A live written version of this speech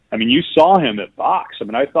I mean, you saw him at Fox. I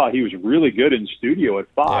mean, I thought he was really good in studio at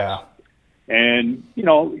Fox. Yeah. And,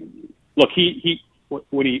 look,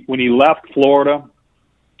 when he left Florida,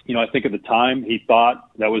 I think at the time he thought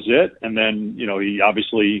that was it. And then, he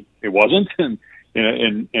obviously it wasn't.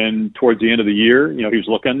 And towards the end of the year, he was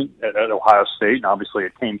looking at Ohio State, and obviously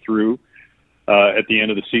it came through at the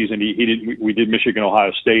end of the season. We did Michigan,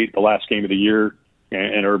 Ohio State, the last game of the year,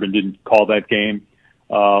 and Urban didn't call that game,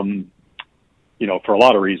 for a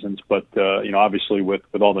lot of reasons. But, obviously with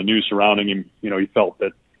all the news surrounding him, he felt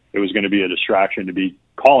that it was going to be a distraction to be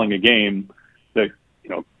calling a game that,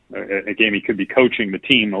 a game he could be coaching the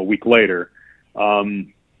team a week later.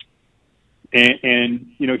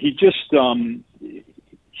 He just,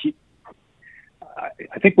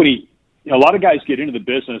 I think when a lot of guys get into the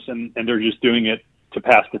business and they're just doing it to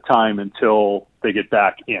pass the time until they get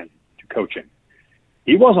back in to coaching.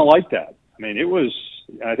 He wasn't like that. I mean,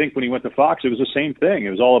 I think when he went to Fox, it was the same thing. It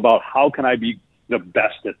was all about how can I be the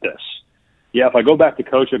best at this? Yeah, if I go back to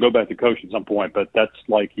coach, I'll go back to coach at some point, but that's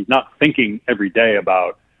like he's not thinking every day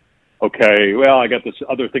about, okay, well, I got this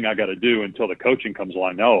other thing I got to do until the coaching comes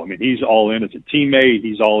along. No, I mean, he's all in as a teammate.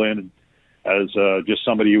 He's all in as just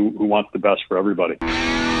somebody who wants the best for everybody.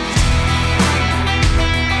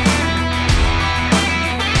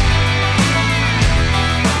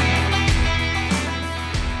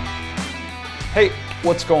 Hey,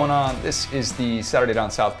 what's going on? This is the Saturday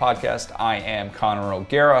Down South podcast. I am Connor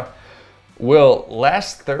O'Gara. Will,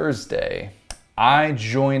 last Thursday, I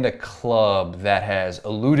joined a club that has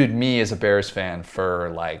eluded me as a Bears fan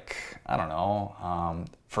for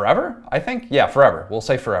forever, I think? Yeah, forever. We'll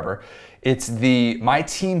say forever. It's the My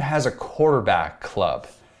Team Has a Quarterback club.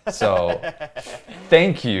 So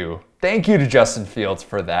thank you. Thank you to Justin Fields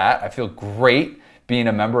for that. I feel great being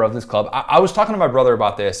a member of this club. I was talking to my brother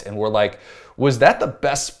about this, and we're like, was that the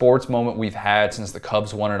best sports moment we've had since the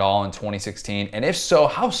Cubs won it all in 2016? And if so,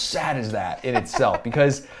 how sad is that in itself?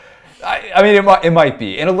 Because I mean, it might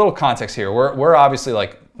be. In a little context here, we're obviously,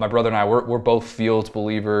 like, my brother and I, we're both Fields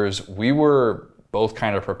believers. We were both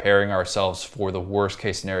kind of preparing ourselves for the worst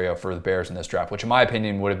case scenario for the Bears in this draft, which in my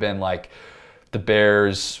opinion would have been like the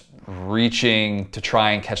Bears reaching to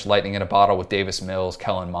try and catch lightning in a bottle with Davis Mills,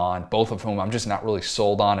 Kellen Mond, both of whom I'm just not really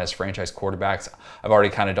sold on as franchise quarterbacks. I've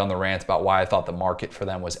already kind of done the rant about why I thought the market for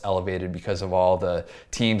them was elevated because of all the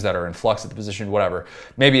teams that are in flux at the position, whatever.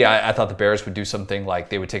 Maybe I thought the Bears would do something like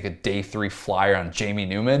they would take a day 3 flyer on Jamie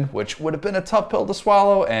Newman, which would have been a tough pill to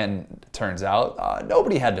swallow, and it turns out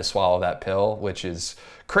nobody had to swallow that pill, which is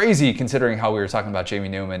crazy considering how we were talking about Jamie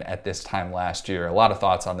Newman at this time last year. A lot of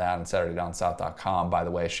thoughts on that on SaturdayDownSouth.com, by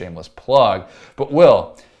the way, shameless plug. But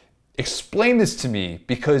Will, explain this to me,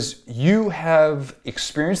 because you have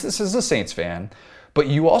experienced this as a Saints fan, but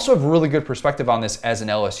you also have really good perspective on this as an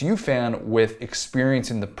LSU fan with experience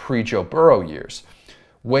in the pre-Joe Burrow years.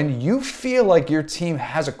 When you feel like your team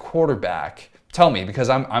has a quarterback, tell me, because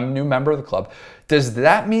I'm a new member of the club, does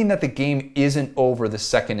that mean that the game isn't over the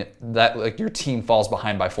second that your team falls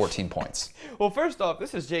behind by 14 points? Well, first off,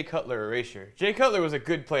 this is Jay Cutler erasure. Jay Cutler was a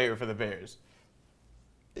good player for the Bears.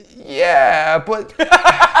 Yeah, but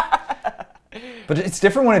but it's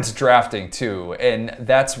different when it's drafting too, and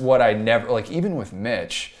that's what I never like. Even with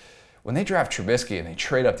Mitch, when they draft Trubisky and they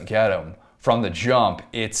trade up to get him from the jump,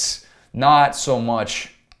 it's not so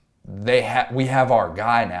much we have our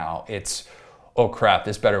guy now. It's, oh crap,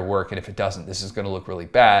 this better work, and if it doesn't, this is going to look really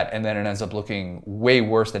bad. And then it ends up looking way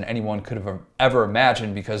worse than anyone could have ever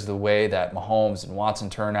imagined because of the way that Mahomes and Watson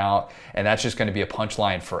turn out, and that's just going to be a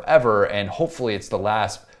punchline forever, and hopefully it's the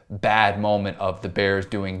last bad moment of the Bears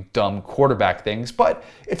doing dumb quarterback things, but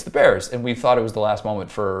it's the Bears, and we thought it was the last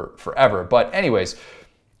moment for forever. But anyways,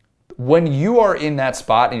 when you are in that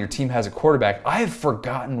spot and your team has a quarterback, I have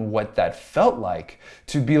forgotten what that felt like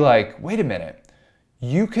to be like, wait a minute,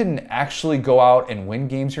 you can actually go out and win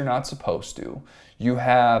games you're not supposed to. You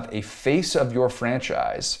have a face of your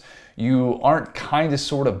franchise. You aren't kind of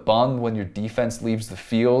sort of bummed when your defense leaves the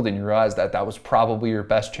field and you realize that that was probably your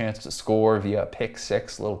best chance to score via a pick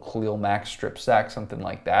six, little Khalil Mack strip sack, something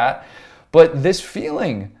like that. But this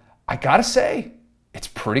feeling, I gotta say, it's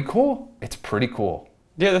pretty cool. It's pretty cool.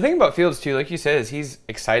 Yeah, the thing about Fields too, like you said, is he's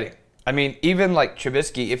exciting. I mean, even like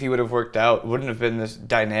Trubisky, if he would have worked out, wouldn't have been this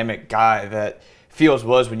dynamic guy that Fields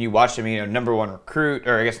was when you watched him, number 1 recruit,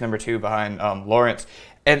 or I guess number 2 behind Lawrence.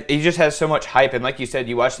 And he just has so much hype. And like you said,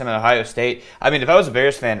 you watched him at Ohio State. I mean, if I was a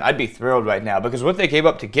Bears fan, I'd be thrilled right now because what they gave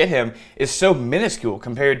up to get him is so minuscule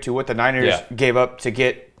compared to what the Niners gave up to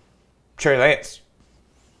get Trey Lance.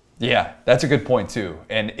 Yeah, that's a good point too.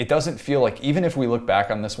 And it doesn't feel like, even if we look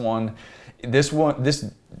back on this one,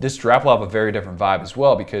 this draft will have a very different vibe as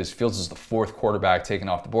well, because Fields is the fourth quarterback taken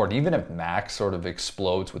off the board. And even if Mac sort of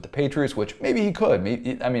explodes with the Patriots, which maybe he could,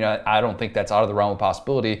 I don't think that's out of the realm of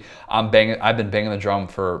possibility. I've been banging the drum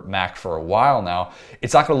for Mac for a while now.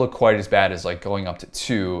 It's not going to look quite as bad as like going up to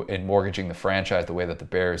 2 and mortgaging the franchise the way that the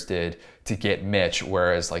Bears did to get Mitch,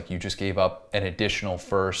 whereas like you just gave up an additional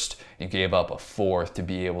first, you gave up a fourth to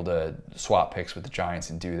be able to swap picks with the Giants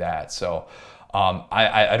and do that. So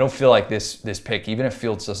I don't feel like this pick, even if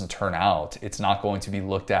Fields doesn't turn out, it's not going to be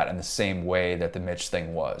looked at in the same way that the Mitch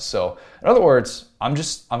thing was. So in other words, I'm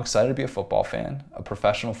excited to be a football fan, a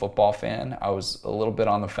professional football fan. I was a little bit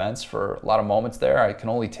on the fence for a lot of moments there. I can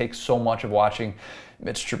only take so much of watching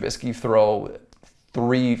Mitch Trubisky throw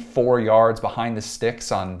 3-4 yards behind the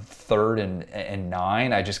sticks on 3rd and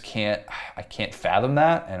 9. I can't fathom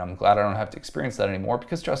that, and I'm glad I don't have to experience that anymore,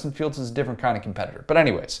 because Justin Fields is a different kind of competitor. But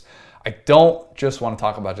anyways, I don't just want to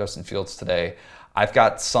talk about Justin Fields today. I've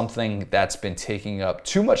got something that's been taking up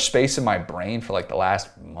too much space in my brain for like the last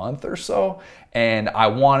month or so, and I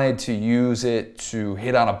wanted to use it to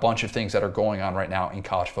hit on a bunch of things that are going on right now in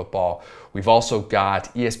college football. We've also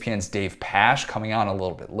got ESPN's Dave Pasch coming on a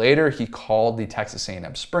little bit later. He called the Texas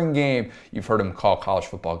A&M spring game. You've heard him call college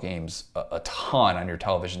football games a ton on your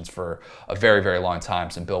televisions for a very, very long time.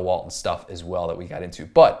 Some Bill Walton stuff as well that we got into.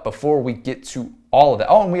 But before we get to all of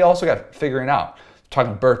that, and we also got figuring out,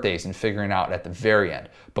 talking birthdays and figuring out at the very end.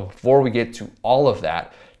 But before we get to all of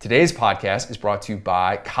that, today's podcast is brought to you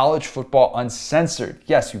by College Football Uncensored.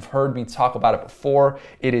 Yes, you've heard me talk about it before.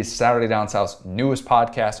 It is Saturday Down South's newest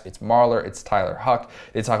podcast. It's Marler, it's Tyler Huck.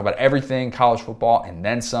 They talk about everything college football and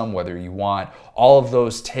then some, whether you want all of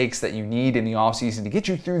those takes that you need in the offseason to get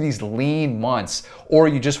you through these lean months, or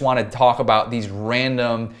you just want to talk about these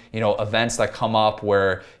random, events that come up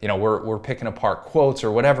where, we're picking apart quotes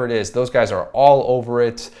or whatever it is. Those guys are all over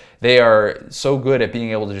it. They are so good at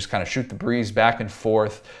being able to just kind of shoot the breeze back and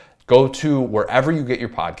forth. Go to wherever you get your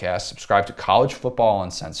podcast, subscribe to College Football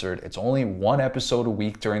Uncensored. It's only one episode a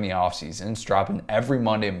week during the offseason. It's dropping every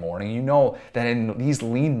Monday morning. You know that in these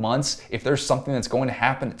lean months, if there's something that's going to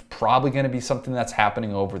happen, it's probably going to be something that's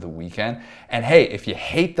happening over the weekend. And hey, if you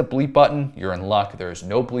hate the bleep button, you're in luck. There's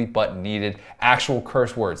no bleep button needed. Actual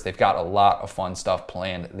curse words. They've got a lot of fun stuff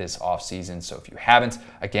planned this offseason. So if you haven't,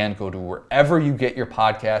 again, go to wherever you get your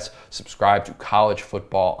podcast, subscribe to College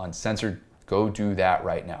Football Uncensored. Go do that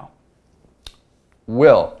right now.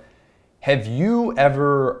 Will, have you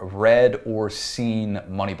ever read or seen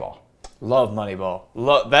Moneyball? Love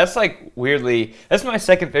Moneyball. That's like weirdly, that's my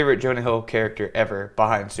second favorite Jonah Hill character ever,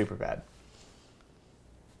 behind Superbad.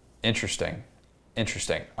 Interesting.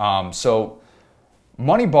 So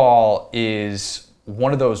Moneyball is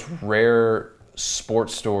one of those rare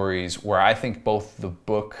sports stories where I think both the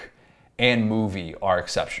book and movie are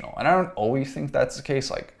exceptional. And I don't always think that's the case.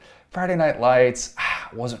 Like Friday Night Lights,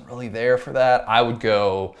 wasn't really there for that. I would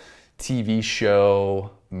go TV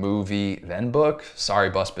show, movie, then book. Sorry,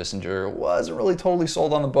 Bus Bissinger, wasn't really totally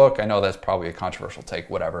sold on the book. I know that's probably a controversial take,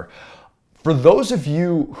 whatever. For those of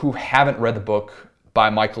you who haven't read the book by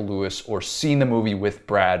Michael Lewis or seen the movie with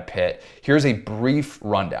Brad Pitt, here's a brief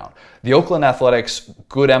rundown. The Oakland Athletics,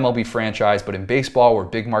 good MLB franchise, but in baseball, where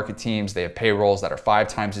big market teams, they have payrolls that are 5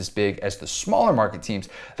 times as big as the smaller market teams.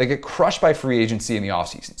 They get crushed by free agency in the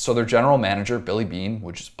offseason. So their general manager, Billy Beane,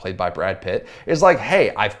 which is played by Brad Pitt, is like,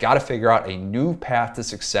 hey, I've got to figure out a new path to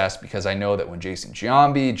success, because I know that when Jason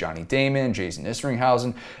Giambi, Johnny Damon, Jason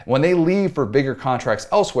Isringhausen, when they leave for bigger contracts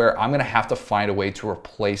elsewhere, I'm going to have to find a way to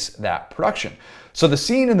replace that production. So the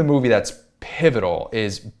scene in the movie that's pivotal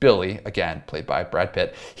is Billy, again, played by Brad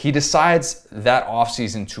Pitt. He decides that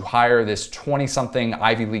offseason to hire this 20-something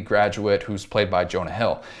Ivy League graduate who's played by Jonah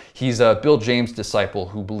Hill. He's a Bill James disciple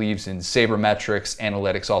who believes in sabermetrics,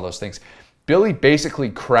 analytics, all those things. Billy basically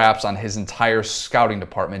craps on his entire scouting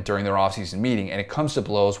department during their offseason meeting, and it comes to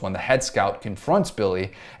blows when the head scout confronts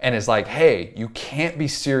Billy and is like, hey, you can't be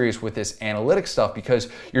serious with this analytics stuff because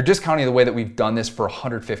you're discounting the way that we've done this for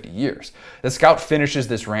 150 years. The scout finishes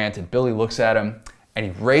this rant, and Billy looks at him, and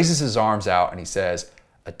he raises his arms out, and he says,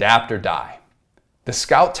 adapt or die. The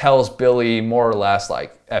scout tells Billy more or less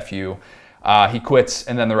like, F you. He quits,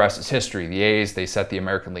 and then the rest is history. The A's, they set the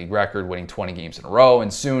American League record, winning 20 games in a row,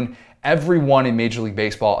 and soon everyone in Major League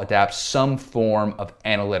Baseball adapts some form of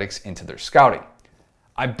analytics into their scouting.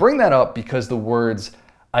 I bring that up because the words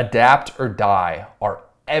adapt or die are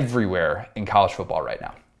everywhere in college football right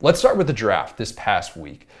now. Let's start with the draft this past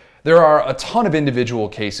week. There are a ton of individual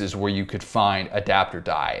cases where you could find adapt or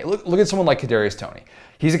die. Look at someone like Kadarius Toney.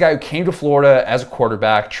 He's a guy who came to Florida as a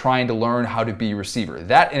quarterback trying to learn how to be a receiver.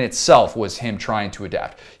 That in itself was him trying to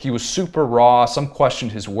adapt. He was super raw, some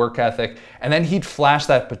questioned his work ethic, and then he'd flash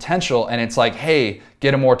that potential and it's like, hey,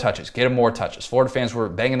 get him more touches, get him more touches. Florida fans were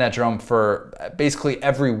banging that drum for basically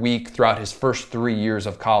every week throughout his first 3 years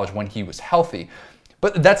of college when he was healthy.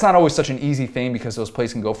 But that's not always such an easy thing because those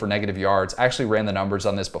plays can go for negative yards. I actually ran the numbers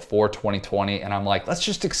on this before 2020, and I'm like, let's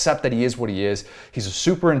just accept that he is what he is. He's a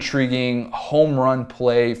super intriguing, home run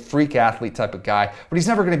play, freak athlete type of guy, but he's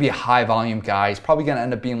never going to be a high volume guy. He's probably going to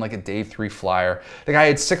end up being like a day 3 flyer. The guy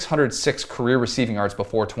had 606 career receiving yards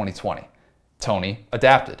before 2020. Toney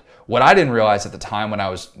adapted. What I didn't realize at the time when I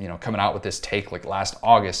was, coming out with this take like last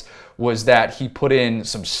August was that he put in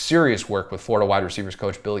some serious work with Florida wide receivers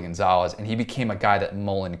coach Billy Gonzalez, and he became a guy that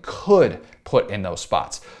Mullen could put in those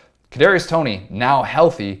spots. Kadarius Toney, now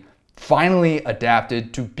healthy, finally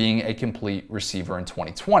adapted to being a complete receiver in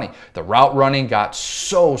 2020. The route running got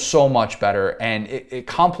so much better, and it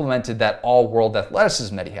complemented that all-world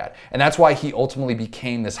athleticism that he had. And that's why he ultimately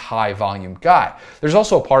became this high-volume guy. There's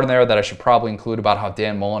also a part in there that I should probably include about how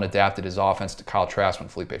Dan Mullen adapted his offense to Kyle Trask when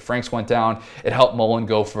Felipe Franks went down. It helped Mullen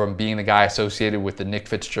go from being the guy associated with the Nick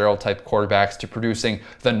Fitzgerald-type quarterbacks to producing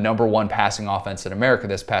the #1 passing offense in America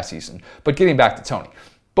this past season. But getting back to Toney.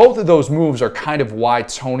 Both of those moves are kind of why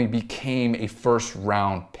Toney became a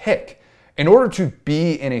first-round pick. In order to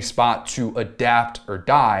be in a spot to adapt or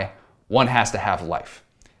die, one has to have life.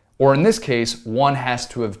 Or in this case, one has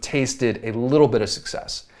to have tasted a little bit of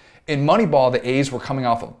success. In Moneyball, the A's were coming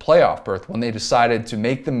off of a playoff berth when they decided to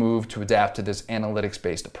make the move to adapt to this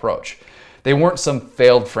analytics-based approach. They weren't some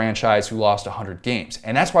failed franchise who lost 100 games.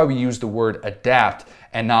 And that's why we use the word adapt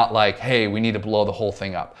and not like, hey, we need to blow the whole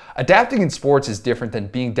thing up. Adapting in sports is different than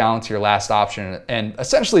being down to your last option and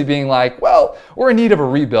essentially being like, well, we're in need of a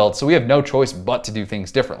rebuild, so we have no choice but to do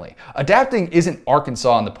things differently. Adapting isn't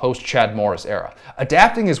Arkansas in the post-Chad Morris era.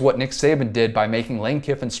 Adapting is what Nick Saban did by making Lane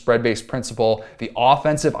Kiffin's spread-based principle the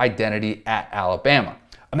offensive identity at Alabama.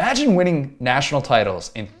 Imagine winning national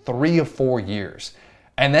titles in 3 of 4 years,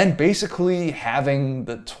 and then basically having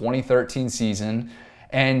the 2013 season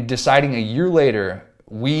and deciding a year later,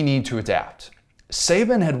 we need to adapt.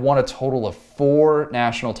 Saban had won a total of 4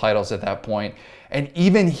 national titles at that point, and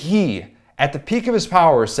even he, at the peak of his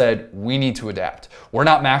power, said, we need to adapt. We're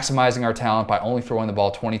not maximizing our talent by only throwing the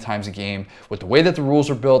ball 20 times a game. With the way that the rules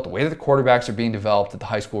are built, the way that the quarterbacks are being developed at the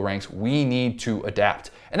high school ranks, we need to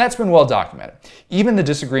adapt. And that's been well documented. Even the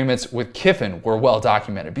disagreements with Kiffin were well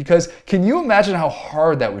documented, because can you imagine how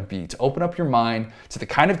hard that would be to open up your mind to the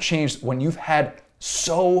kind of change when you've had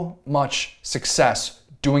so much success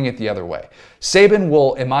doing it the other way? Saban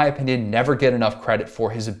will, in my opinion, never get enough credit for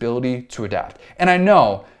his ability to adapt. And I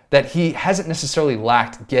know that he hasn't necessarily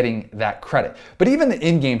lacked getting that credit. But even the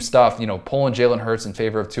in-game stuff, pulling Jalen Hurts in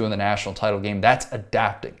favor of 2 in the national title game, that's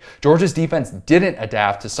adapting. Georgia's defense didn't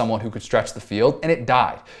adapt to someone who could stretch the field, and it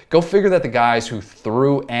died. Go figure that the guys who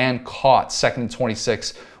threw and caught 2nd and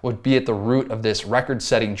 26 would be at the root of this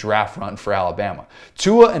record-setting draft run for Alabama.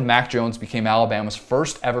 Tua and Mac Jones became Alabama's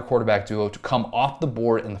first ever quarterback duo to come off the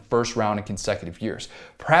board in the first round in consecutive years.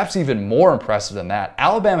 Perhaps even more impressive than that,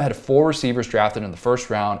 Alabama had 4 receivers drafted in the first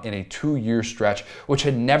round in a 2-year stretch, which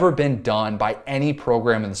had never been done by any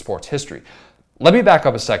program in the sport's history. Let me back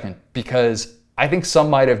up a second, because I think some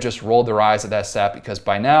might have just rolled their eyes at that stat, because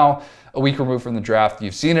by now, a week removed from the draft,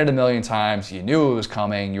 you've seen it a million times, you knew it was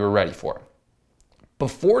coming, you were ready for it.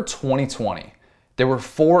 Before 2020, there were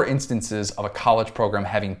 4 instances of a college program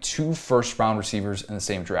having 2 first-round receivers in the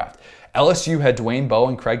same draft. LSU had Dwayne Bowe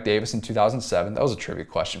and Craig Davis in 2007. That was a trivia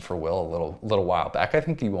question for Will a little while back. I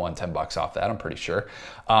think he won $10 off that, I'm pretty sure.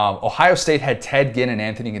 Ohio State had Ted Ginn and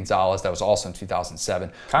Anthony Gonzalez. That was also in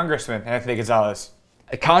 2007. Congressman Anthony Gonzalez.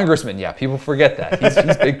 A congressman, yeah, people forget that.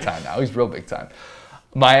 He's big time now. He's real big time.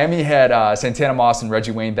 Miami had Santana Moss and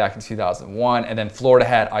Reggie Wayne back in 2001, and then Florida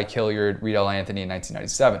had Ike Hilliard, Riedel Anthony in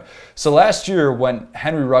 1997. So last year, when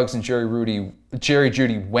Henry Ruggs and Jerry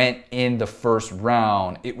Jeudy went in the first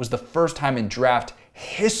round, it was the first time in draft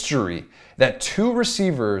history that 2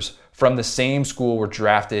 receivers from the same school were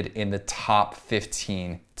drafted in the top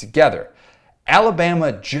 15 together.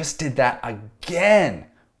 Alabama just did that again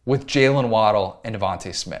with Jalen Waddle and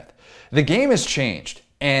Devontae Smith. The game has changed.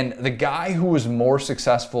 And the guy who was more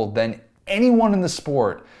successful than anyone in the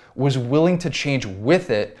sport was willing to change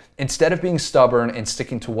with it instead of being stubborn and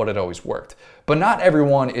sticking to what had always worked. But not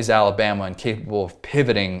everyone is Alabama and capable of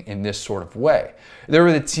pivoting in this sort of way. There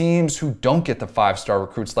are the teams who don't get the 5-star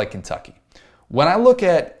recruits like Kentucky. When I look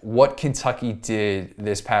at what Kentucky did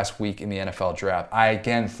this past week in the NFL draft, I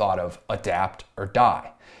again thought of adapt or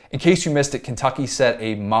die. In case you missed it, Kentucky set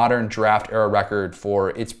a modern draft era record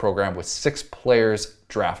for its program with 6 players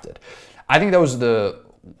drafted. I think that was the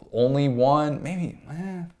only one,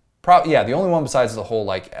 the only one besides the whole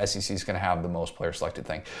SEC is going to have the most player selected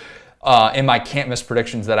thing. In my can't miss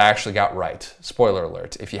predictions that I actually got right. Spoiler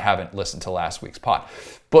alert if you haven't listened to last week's pod.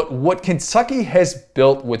 But what Kentucky has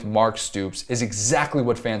built with Mark Stoops is exactly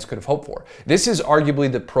what fans could have hoped for. This is arguably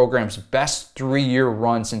the program's best 3-year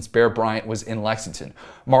run since Bear Bryant was in Lexington.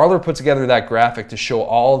 Marler put together that graphic to show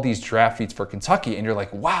all of these draft feats for Kentucky, and you're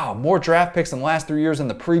like, wow, more draft picks in the last 3 years than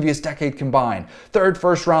the previous decade combined. 3rd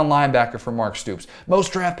first-round linebacker for Mark Stoops.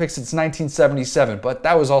 Most draft picks since 1977, but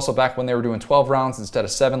that was also back when they were doing 12 rounds instead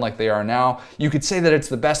of 7 like they are now. You could say that it's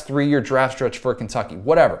the best 3-year draft stretch for Kentucky,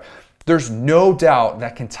 whatever. There's no doubt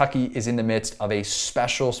that Kentucky is in the midst of a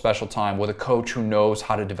special, special time with a coach who knows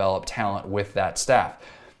how to develop talent with that staff.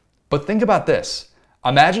 But think about this.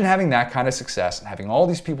 Imagine having that kind of success and having all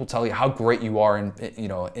these people tell you how great you are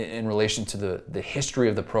in relation to the history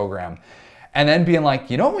of the program, and then being like,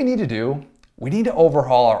 you know what we need to do? We need to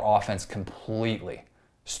overhaul our offense completely.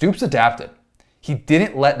 Stoops adapted. He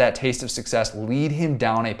didn't let that taste of success lead him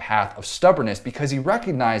down a path of stubbornness because he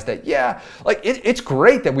recognized that, it's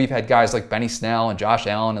great that we've had guys like Benny Snell and Josh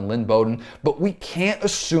Allen and Lynn Bowden, but we can't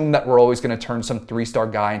assume that we're always going to turn some 3-star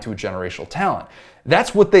guy into a generational talent.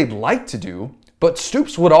 That's what they'd like to do, but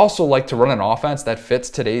Stoops would also like to run an offense that fits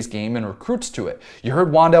today's game and recruits to it. You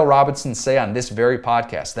heard Wan'Dale Robinson say on this very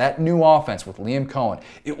podcast, that new offense with Liam Cohen,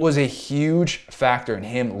 it was a huge factor in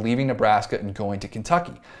him leaving Nebraska and going to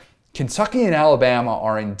Kentucky. Kentucky and Alabama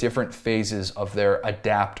are in different phases of their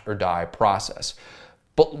adapt or die process.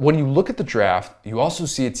 But when you look at the draft, you also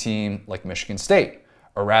see a team like Michigan State.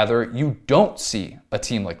 Or rather, you don't see a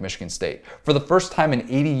team like Michigan State. For the first time in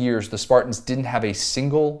 80 years, the Spartans didn't have a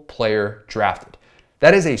single player drafted.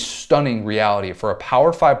 That is a stunning reality for a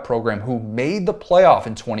Power 5 program who made the playoff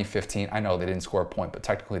in 2015. I know they didn't score a point, but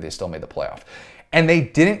technically they still made the playoff. And they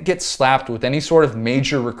didn't get slapped with any sort of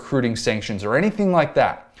major recruiting sanctions or anything like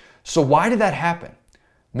that. So why did that happen?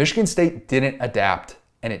 Michigan State didn't adapt,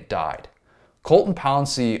 and it died. Colton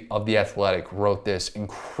Pouncey of The Athletic wrote this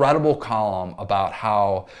incredible column about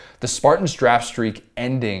how the Spartans draft streak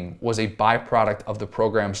ending was a byproduct of the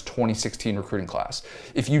program's 2016 recruiting class.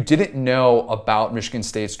 If you didn't know about Michigan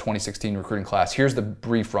State's 2016 recruiting class, here's the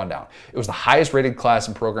brief rundown. It was the highest rated class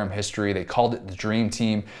in program history. They called it the Dream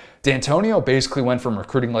Team. D'Antonio basically went from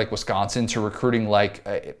recruiting like Wisconsin to recruiting like,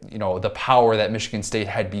 the power that Michigan State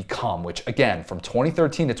had become, which again, from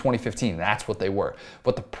 2013 to 2015, that's what they were.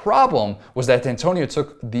 But the problem was that D'Antonio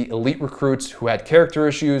took the elite recruits who had character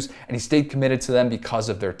issues and he stayed committed to them because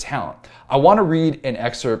of their talent. I want to read an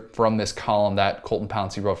excerpt from this column that Colton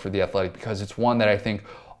Pouncey wrote for The Athletic because it's one that I think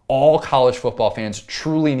all college football fans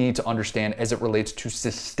truly need to understand as it relates to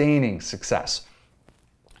sustaining success.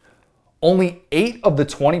 Only 8 of the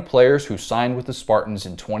 20 players who signed with the Spartans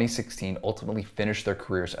in 2016 ultimately finished their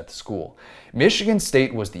careers at the school. Michigan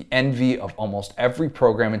State was the envy of almost every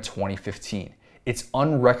program in 2015. It's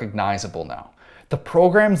unrecognizable now. The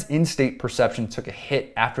program's in-state perception took a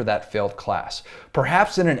hit after that failed class.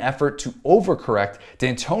 Perhaps in an effort to overcorrect,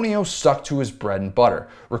 D'Antonio stuck to his bread and butter,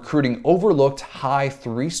 recruiting overlooked high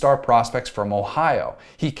 3-star prospects from Ohio.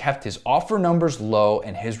 He kept his offer numbers low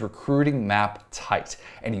and his recruiting map tight,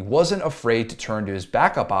 and he wasn't afraid to turn to his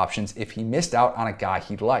backup options if he missed out on a guy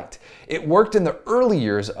he liked. It worked in the early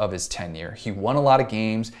years of his tenure. He won a lot of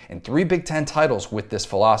games and 3 Big Ten titles with this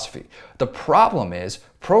philosophy. The problem is,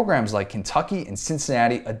 programs like Kentucky and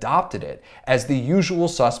Cincinnati adopted it as the usual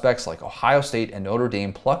suspects like Ohio State and Notre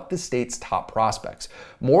Dame plucked the state's top prospects.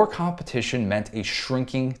 More competition meant a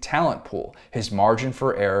shrinking talent pool. His margin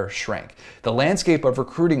for error shrank. The landscape of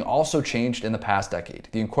recruiting also changed in the past decade.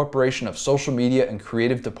 The incorporation of social media and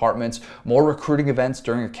creative departments, more recruiting events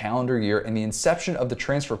during a calendar year, and the inception of the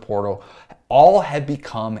transfer portal all had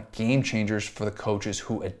become game changers for the coaches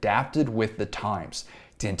who adapted with the times.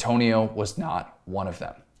 D'Antonio was not one of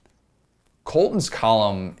them. Colton's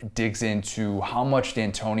column digs into how much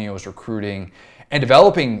D'Antonio's recruiting and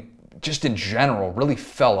developing just in general really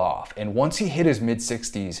fell off. And once he hit his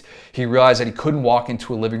mid-60s, he realized that he couldn't walk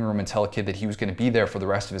into a living room and tell a kid that he was going to be there for the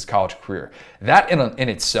rest of his college career. That in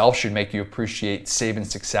itself should make you appreciate Saban's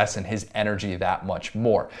success and his energy that much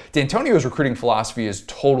more. D'Antonio's recruiting philosophy is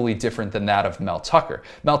totally different than that of Mel Tucker.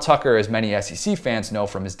 Mel Tucker, as many SEC fans know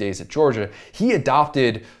from his days at Georgia, he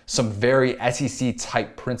adopted some very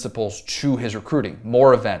SEC-type principles to his recruiting.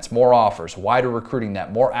 More events, more offers, wider recruiting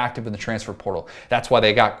net, more active in the transfer portal. That's why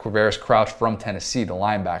they got Quavaris Crouch from Tennessee, the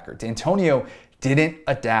linebacker. D'Antonio didn't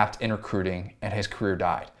adapt in recruiting and his career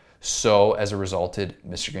died. So as a result,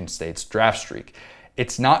 Michigan State's draft streak.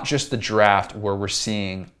 It's not just the draft where we're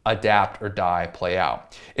seeing adapt or die play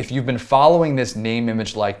out. If you've been following this name,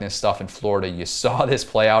 image, likeness stuff in Florida, you saw this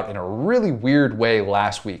play out in a really weird way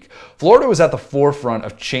last week. Florida was at the forefront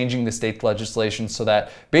of changing the state legislation so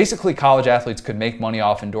that basically college athletes could make money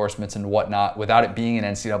off endorsements and whatnot without it being an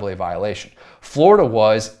NCAA violation. Florida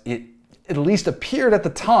was, it at least appeared at the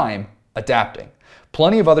time, adapting.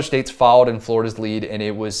 Plenty of other states followed in Florida's lead, and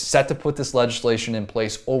it was set to put this legislation in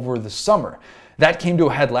place over the summer. That came to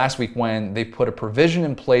a head last week when they put a provision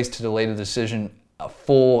in place to delay the decision a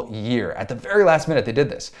full year. At the very last minute, they did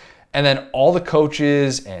this. And then all the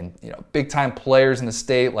coaches and big time players in the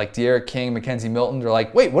state like De'Ara King, Mackenzie Milton, they're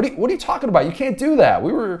like, wait, what are you talking about? You can't do that.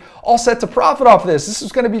 We were all set to profit off of this. This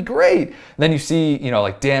is going to be great. And then you see,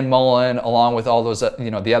 like Dan Mullen, along with all those,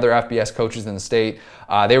 the other FBS coaches in the state,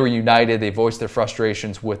 they were united. They voiced their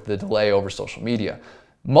frustrations with the delay over social media.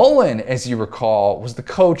 Mullen, as you recall, was the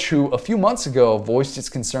coach who a few months ago voiced his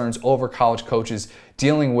concerns over college coaches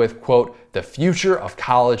dealing with, quote, the future of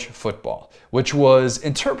college football, which was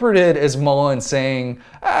interpreted as Mullen saying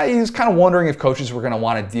he was kind of wondering if coaches were going to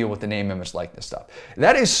want to deal with the name, image, likeness stuff.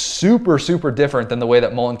 That is super, super different than the way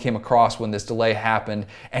that Mullen came across when this delay happened,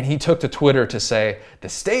 and he took to Twitter to say, the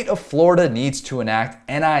state of Florida needs to enact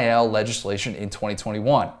NIL legislation in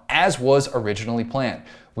 2021, as was originally planned.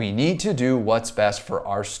 We need to do what's best for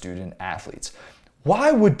our student athletes.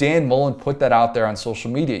 Why would Dan Mullen put that out there on social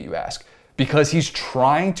media, you ask? Because he's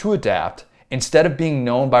trying to adapt instead of being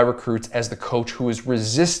known by recruits as the coach who is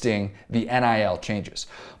resisting the NIL changes.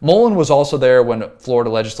 Mullen was also there when Florida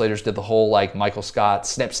legislators did the whole Michael Scott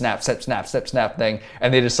snip, snap, snip, snap, snip, snap thing,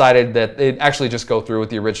 and they decided that they'd actually just go through with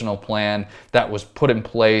the original plan that was put in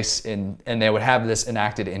place, and they would have this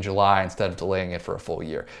enacted in July instead of delaying it for a full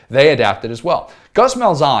year. They adapted as well. Gus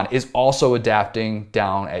Malzahn is also adapting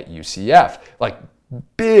down at UCF.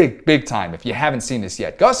 Big time if you haven't seen this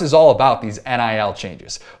yet. Gus is all about these NIL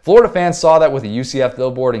changes. Florida fans saw that with the UCF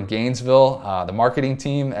billboard in Gainesville. The marketing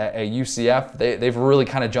team at UCF, they've really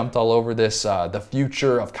kind of jumped all over this, the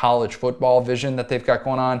future of college football vision that they've got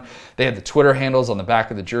going on. They had the Twitter handles on the back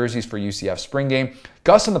of the jerseys for UCF spring game.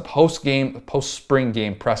 Gus in the post-spring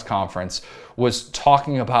game press conference was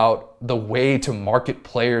talking about the way to market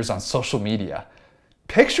players on social media.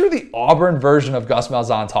 Picture the Auburn version of Gus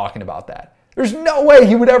Malzahn talking about that. There's no way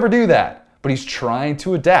he would ever do that, but he's trying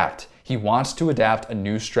to adapt. He wants to adapt a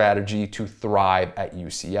new strategy to thrive at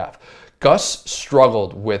UCF. Gus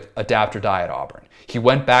struggled with adapt or die at Auburn. He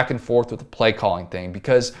went back and forth with the play calling thing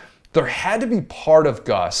because there had to be part of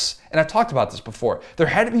Gus, and I've talked about this before, there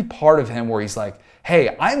had to be part of him where he's like,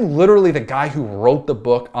 hey, I'm literally the guy who wrote the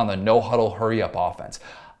book on the no huddle hurry up offense.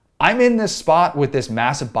 I'm in this spot with this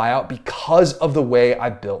massive buyout because of the way I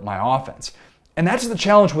built my offense. And that's the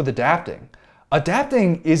challenge with adapting.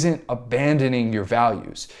 Adapting isn't abandoning your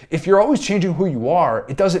values. If you're always changing who you are,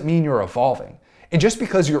 it doesn't mean you're evolving. And just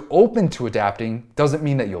because you're open to adapting doesn't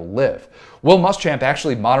mean that you'll live. Will Muschamp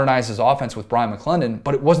actually modernized his offense with Brian McClendon,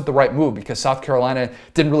 but it wasn't the right move because South Carolina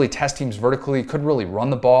didn't really test teams vertically, couldn't really run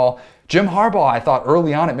the ball. Jim Harbaugh, I thought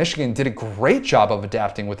early on at Michigan, did a great job of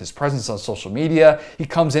adapting with his presence on social media. He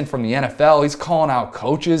comes in from the NFL, he's calling out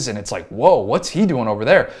coaches, and it's like, whoa, what's he doing over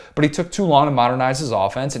there? But he took too long to modernize his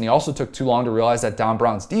offense, and he also took too long to realize that Don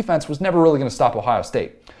Brown's defense was never really going to stop Ohio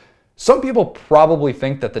State. Some people probably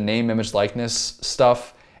think that the name, image, likeness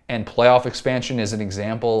stuff and playoff expansion is an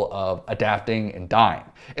example of adapting and dying,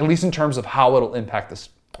 at least in terms of how it'll impact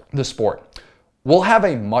the sport. We'll have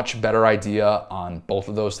a much better idea on both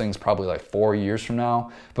of those things probably 4 years from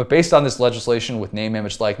now. But based on this legislation with name,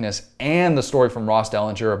 image, likeness, and the story from Ross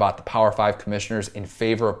Dellinger about the Power 5 commissioners in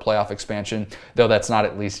favor of playoff expansion, though that's not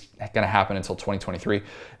at least going to happen until 2023,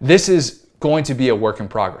 this is going to be a work in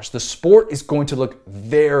progress. The sport is going to look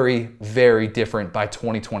very, very different by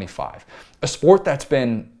 2025. A sport that's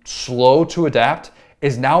been slow to adapt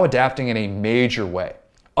is now adapting in a major way.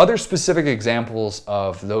 Other specific examples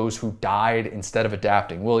of those who died instead of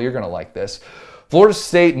adapting. Well, you're going to like this. Florida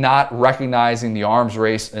State not recognizing the arms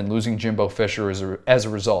race and losing Jimbo Fisher as a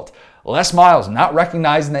result. Les Miles not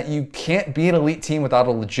recognizing that you can't be an elite team without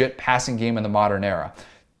a legit passing game in the modern era.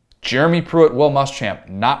 Jeremy Pruitt, Will Muschamp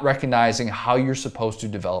not recognizing how you're supposed to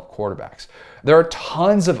develop quarterbacks. There are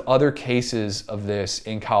tons of other cases of this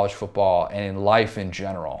in college football and in life in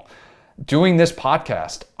general. Doing this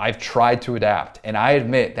podcast, I've tried to adapt, and I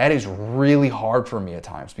admit that is really hard for me at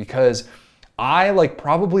times because I, like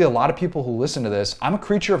probably a lot of people who listen to this, I'm a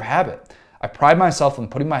creature of habit. I pride myself on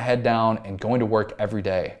putting my head down and going to work every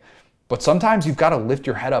day. But sometimes you've got to lift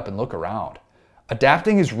your head up and look around.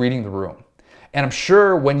 Adapting is reading the room. And I'm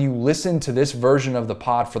sure when you listen to this version of the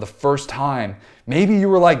pod for the first time, maybe you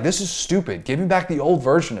were like, this is stupid. Give me back the old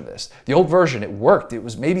version of this. The old version, it worked. It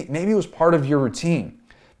was maybe it was part of your routine.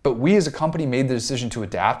 But we as a company made the decision to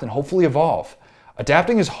adapt and hopefully evolve.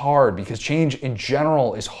 Adapting is hard because change in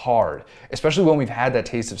general is hard, especially when we've had that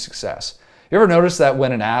taste of success. You ever notice that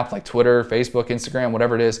when an app like Twitter, Facebook, Instagram,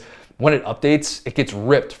 whatever it is, when it updates, it gets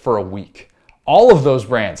ripped for a week? All of those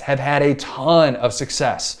brands have had a ton of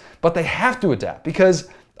success, but they have to adapt because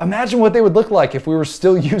imagine what they would look like if we were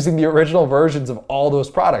still using the original versions of all those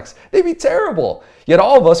products. They'd be terrible. Yet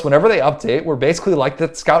all of us, whenever they update, we're basically like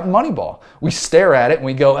the Scout and Moneyball. We stare at it and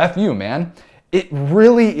we go, F you, man. It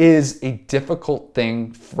really is a difficult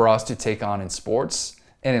thing for us to take on in sports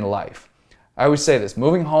and in life. I always say this,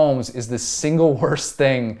 moving homes is the single worst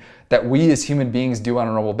thing that we as human beings do on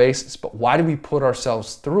a normal basis. But why do we put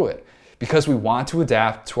ourselves through it? Because we want to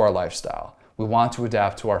adapt to our lifestyle. We want to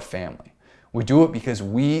adapt to our family. We do it because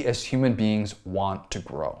we as human beings want to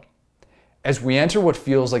grow. As we enter what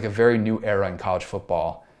feels like a very new era in college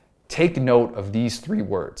football, take note of these 3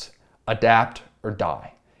 words: adapt or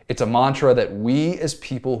die. It's a mantra that we as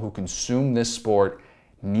people who consume this sport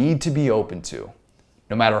need to be open to,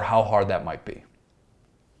 no matter how hard that might be.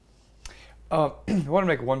 I want to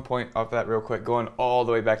make one point off that real quick, going all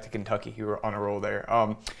the way back to Kentucky. You were on a roll there.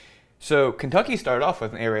 So Kentucky started off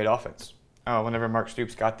with an air raid offense whenever Mark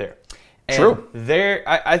Stoops got there. And True.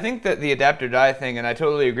 I think that the adapt or die thing, and I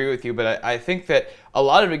totally agree with you, but I think that a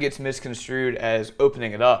lot of it gets misconstrued as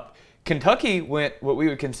opening it up. Kentucky went what we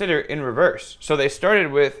would consider in reverse. So they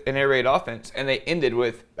started with an air raid offense, and they ended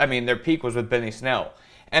with, their peak was with Benny Snell.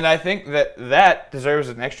 And I think that deserves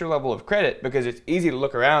an extra level of credit because it's easy to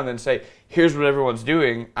look around and say, here's what everyone's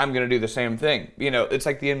doing, I'm going to do the same thing. It's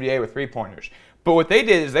like the NBA with three-pointers. But what they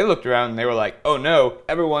did is they looked around and they were like, oh no,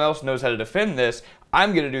 everyone else knows how to defend this,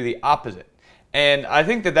 I'm going to do the opposite. And I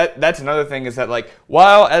think that's another thing is that, like,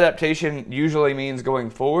 while adaptation usually means going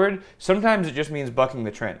forward, sometimes it just means bucking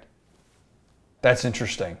the trend. That's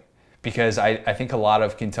interesting because I think a lot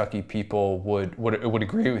of Kentucky people would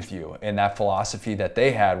agree with you in that philosophy that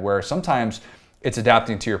they had, where sometimes it's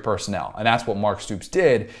adapting to your personnel. And that's what Mark Stoops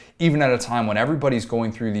did, even at a time when everybody's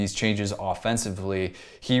going through these changes offensively.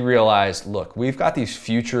 He realized, look, we've got these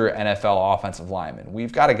future NFL offensive linemen.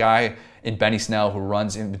 We've got a guy in Benny Snell who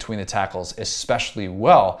runs in between the tackles especially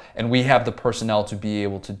well, and we have the personnel to be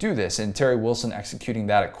able to do this. And Terry Wilson executing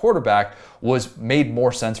that at quarterback made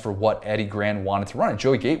more sense for what Eddie Gran wanted to run. And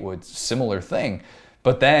Joey Gatewood, similar thing.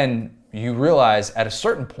 But then you realize at a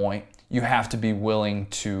certain point, you have to be willing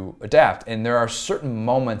to adapt. And there are certain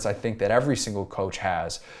moments, I think, that every single coach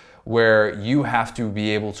has where you have to be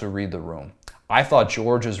able to read the room. I thought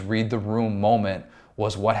Georgia's read the room moment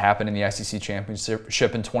was what happened in the SEC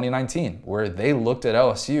Championship in 2019, where they looked at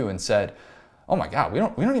LSU and said, oh my God, we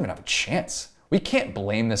don't even have a chance. We can't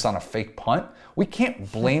blame this on a fake punt. We can't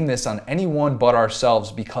blame this on anyone but ourselves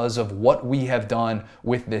because of what we have done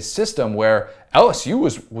with this system, where LSU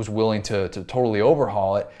was willing to totally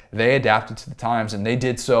overhaul it. They adapted to the times, and they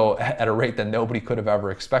did so at a rate that nobody could have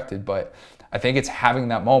ever expected. But I think it's having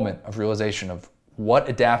that moment of realization of what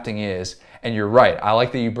adapting is. And you're right, I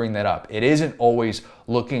like that you bring that up. It isn't always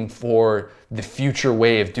looking for the future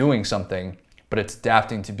way of doing something, but it's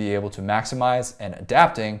adapting to be able to maximize, and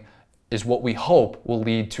adapting is what we hope will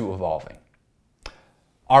lead to evolving.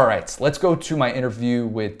 All right, let's go to my interview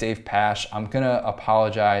with Dave Pasch. I'm gonna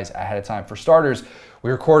apologize ahead of time. For starters, we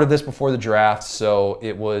recorded this before the draft, so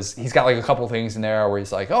he's got like a couple things in there where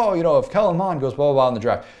he's like, oh, if Kellen Mond goes blah, blah, blah in the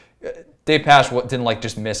draft. Dave Pasch didn't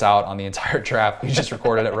just miss out on the entire draft. We just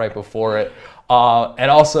recorded it right before it.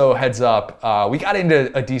 And also, heads up, we got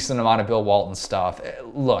into a decent amount of Bill Walton stuff.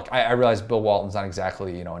 Look, I realize Bill Walton's not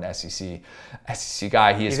exactly, an SEC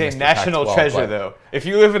guy. He's a national treasure, though. If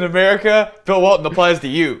you live in America, Bill Walton applies to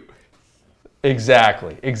you.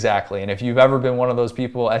 Exactly. And if you've ever been one of those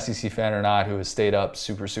people, SEC fan or not, who has stayed up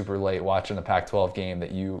super, super late watching the Pac-12 game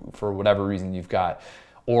that for whatever reason, you've got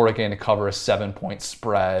Oregon to cover a 7-point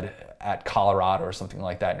spread at Colorado or something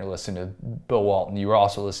like that, and you're listening to Bill Walton, you were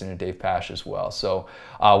also listening to Dave Pasch as well. So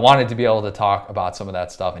wanted to be able to talk about some of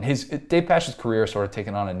that stuff. And Dave Pasch's career sort of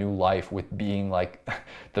taken on a new life with being like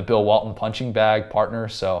the Bill Walton punching bag partner.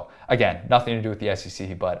 So again, nothing to do with the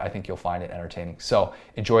SEC, but I think you'll find it entertaining. So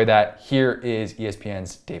enjoy that. Here is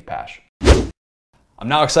ESPN's Dave Pasch. I'm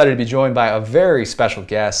now excited to be joined by a very special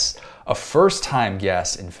guest, a first-time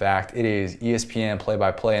guest, in fact. It is ESPN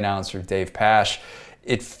play-by-play announcer Dave Pasch.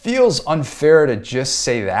 It feels unfair to just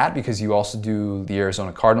say that because you also do the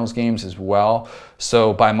Arizona Cardinals games as well.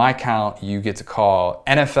 So by my count, you get to call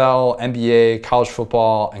NFL, NBA, college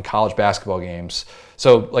football, and college basketball games.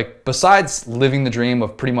 So like besides living the dream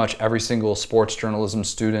of pretty much every single sports journalism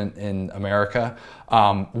student in America,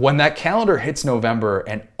 when that calendar hits November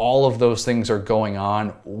and all of those things are going on,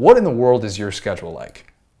 what in the world is your schedule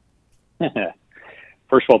like?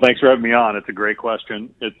 First of all, thanks for having me on. It's a great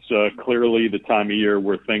question. It's clearly the time of year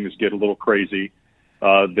where things get a little crazy.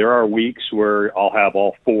 There are weeks where I'll have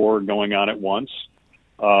all four going on at once.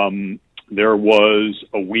 There was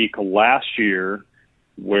a week last year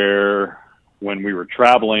where when we were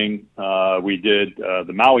traveling, we did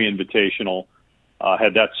the Maui Invitational,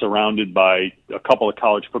 had that surrounded by a couple of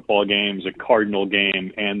college football games, a Cardinal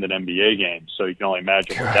game, and an NBA game. So you can only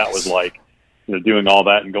imagine what that was like. Doing all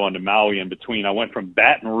that and going to Maui in between. I went from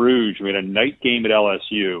Baton Rouge, we had a night game at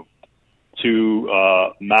LSU,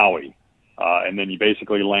 to Maui. And then you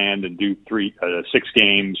basically land and do 6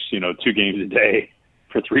 games, 2 games a day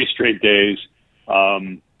for 3 straight days.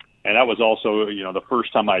 And that was also, the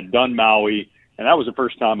first time I'd done Maui. And that was the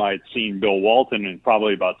first time I'd seen Bill Walton in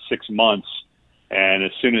probably about 6 months. And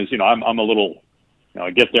as soon as, I'm a little,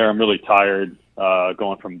 I get there, I'm really tired.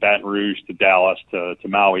 Going from Baton Rouge to Dallas to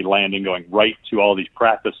Maui, landing, going right to all these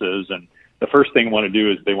practices. And the first thing I want to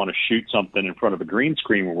do is they want to shoot something in front of a green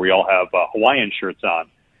screen where we all have Hawaiian shirts on.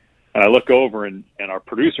 And I look over and our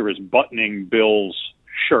producer is buttoning Bill's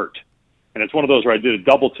shirt. And it's one of those where I did a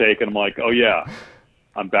double take and I'm like, oh yeah,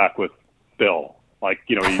 I'm back with Bill. Like,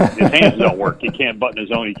 his hands don't work. He can't button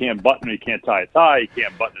his own. He can't tie a tie. He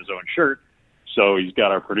can't button his own shirt. So he's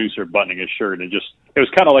got our producer buttoning his shirt, and it was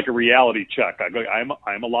kind of like a reality check. I go,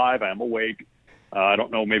 I'm alive, I'm awake. I don't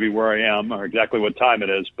know maybe where I am or exactly what time it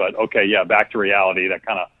is, but okay, yeah, back to reality. That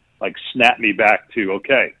kind of like snapped me back to,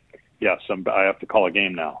 okay, yes, I have to call a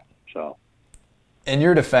game now. So, in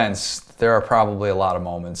your defense, there are probably a lot of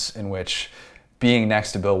moments in which being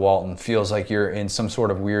next to Bill Walton feels like you're in some sort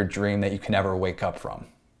of weird dream that you can never wake up from.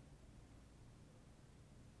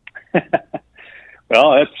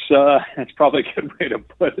 Well, that's probably a good way to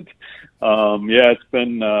put it. Yeah, it's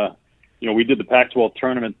been, we did the Pac-12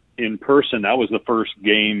 tournament in person. That was the first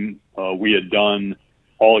game we had done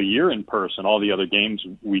all year in person. All the other games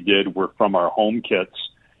we did were from our home kits.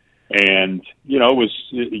 And, it was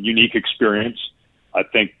a unique experience. I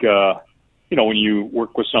think, when you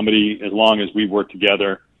work with somebody as long as we work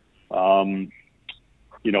together,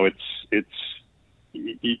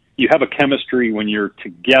 you have a chemistry when you're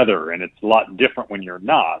together, and it's a lot different when you're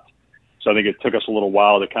not. So I think it took us a little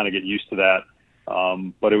while to kind of get used to that.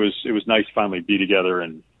 But it was nice to finally be together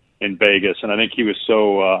in Vegas. And I think he was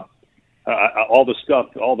so, all the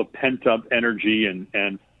stuff, all the pent up energy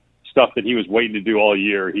and stuff that he was waiting to do all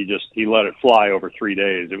year, he let it fly over 3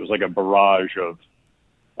 days. It was like a barrage of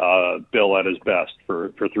Bill at his best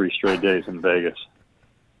for 3 straight days in Vegas.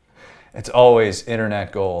 It's always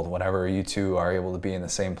internet gold whenever you two are able to be in the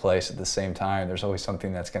same place at the same time. There's always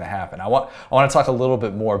something that's going to happen. I want to talk a little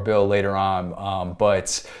bit more, Bill, later on,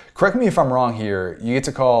 but correct me if I'm wrong here. You get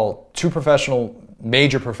to call 2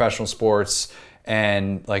 major professional sports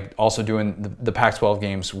and like also doing the Pac-12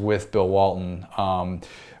 games with Bill Walton.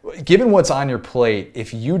 Given what's on your plate,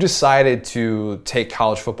 if you decided to take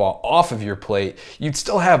college football off of your plate, you'd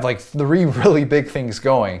still have like 3 really big things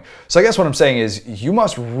going. So I guess what I'm saying is you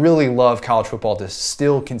must really love college football to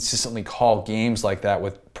still consistently call games like that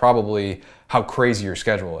with probably how crazy your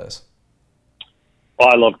schedule is. Well,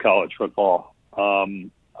 I love college football.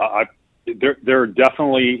 There are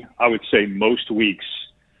definitely, I would say, most weeks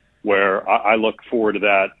where I look forward to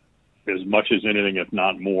that as much as anything, if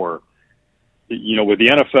not more. With the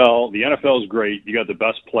NFL is great. You got the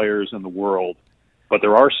best players in the world, but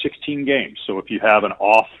there are 16 games. So if you have an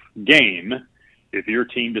off game, if your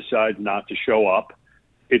team decides not to show up,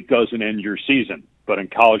 it doesn't end your season. But in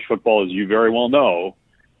college football, as you very well know,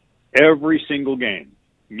 every single game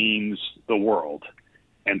means the world.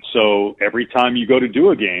 And so every time you go to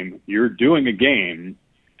do a game, you're doing a game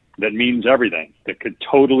that means everything, that could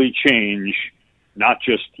totally change not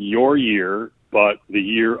just your year, but the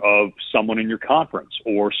year of someone in your conference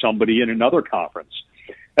or somebody in another conference.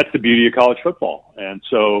 That's the beauty of college football. And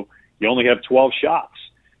so you only have 12 shots.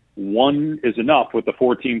 One is enough with the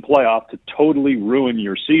 14 playoff to totally ruin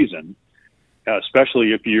your season,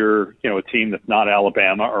 especially if you're, a team that's not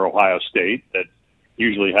Alabama or Ohio State that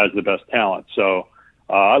usually has the best talent. So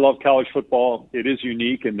I love college football. It is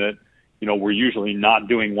unique in that, we're usually not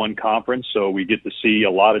doing one conference, so we get to see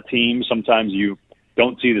a lot of teams. Sometimes you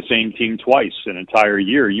don't see the same team twice an entire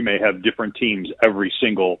year. You may have different teams every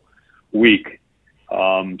single week.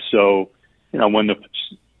 So when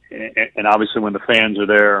and obviously when the fans are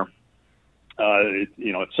there,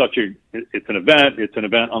 it's an event. It's an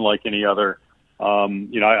event unlike any other. I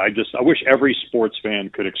wish every sports fan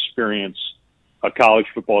could experience a college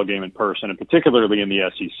football game in person, and particularly in the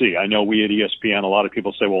SEC. I know we at ESPN, a lot of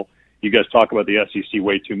people say, well, you guys talk about the SEC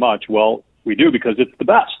way too much. Well, we do because it's the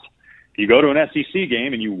best. If you go to an SEC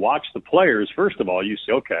game and you watch the players, first of all, you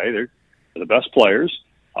say, okay, they're the best players.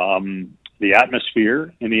 The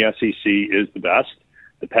atmosphere in the SEC is the best.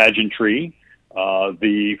 The pageantry,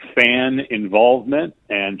 the fan involvement,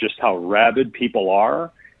 and just how rabid people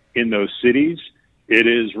are in those cities, it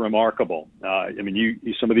is remarkable.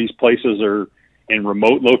 Some of these places are in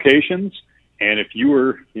remote locations, and if you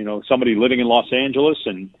were, somebody living in Los Angeles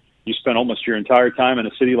and you spent almost your entire time in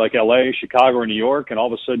a city like LA, Chicago, or New York, and all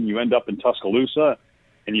of a sudden you end up in Tuscaloosa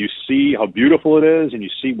and you see how beautiful it is and you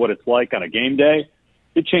see what it's like on a game day,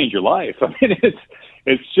 it changed your life. I mean,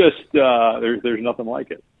 it's just, there's nothing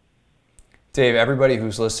like it. Dave, everybody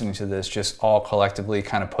who's listening to this just all collectively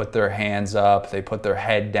kind of put their hands up, they put their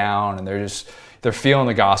head down, and they're feeling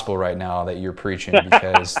the gospel right now that you're preaching,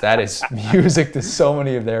 because that is music to so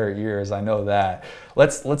many of their ears. I know that.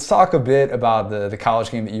 Let's talk a bit about the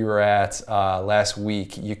college game that you were at last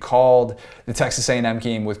week. You called the Texas A&M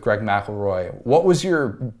game with Greg McElroy. What was your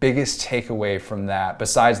biggest takeaway from that,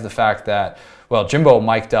 besides the fact that, well, Jimbo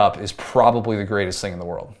mic'd up is probably the greatest thing in the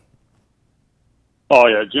world? Oh,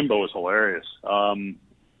 yeah, Jimbo was hilarious.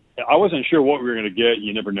 I wasn't sure what we were going to get.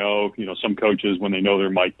 You never know. Some coaches, when they know they're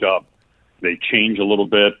mic'd up, they change a little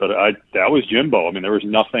bit. But that was Jimbo. I mean, there was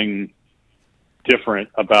nothing different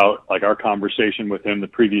about our conversation with him the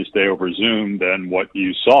previous day over Zoom than what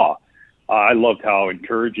you saw. I loved how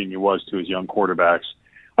encouraging he was to his young quarterbacks.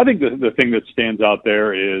 I think the thing that stands out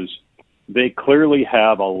there is they clearly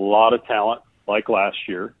have a lot of talent like last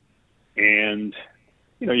year. And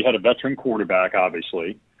you had a veteran quarterback,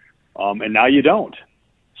 obviously, and now you don't.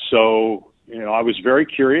 So, I was very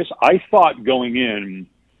curious. I thought going in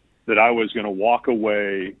that I was going to walk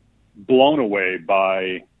away blown away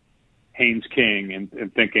by Haynes King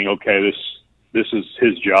and thinking, okay, this is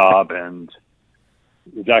his job, and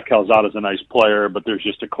Zach Calzada's a nice player, but there's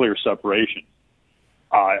just a clear separation.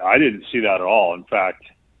 I didn't see that at all. In fact,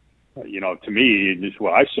 to me, just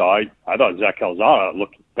what I saw, I thought Zach Calzada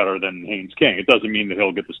looked better than Haynes King. It doesn't mean that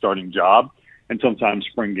he'll get the starting job. And sometimes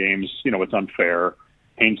spring games, it's unfair.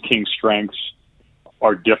 Haynes King's strengths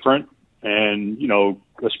are different. And,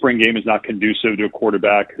 a spring game is not conducive to a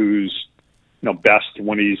quarterback who's, best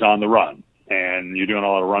when he's on the run and you're doing a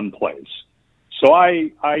lot of run plays. So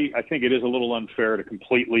I think it is a little unfair to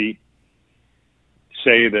completely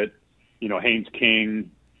say that, Haynes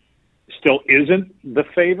King still isn't the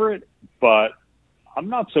favorite, but I'm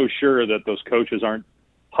not so sure that those coaches aren't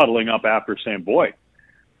huddling up after saying, boy,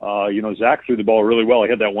 Zach threw the ball really well. He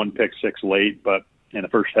had that one pick six late, but in the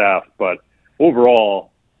first half. But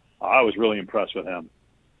overall, I was really impressed with him.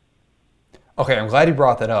 Okay, I'm glad you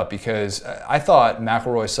brought that up, because I thought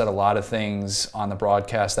McElroy said a lot of things on the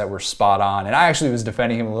broadcast that were spot on. And I actually was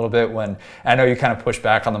defending him a little bit when I know you kind of pushed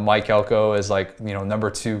back on the Mike Elko as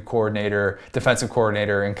number 2 coordinator, defensive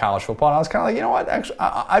coordinator in college football. And I was kind of like, you know what, actually,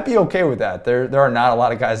 I'd be okay with that. There are not a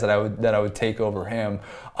lot of guys that I would take over him.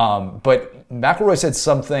 But McElroy said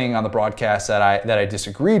something on the broadcast that I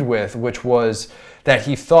disagreed with, which was that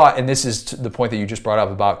he thought, and this is the point that you just brought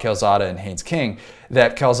up about Calzada and Haynes King,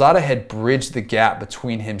 that Calzada had bridged the gap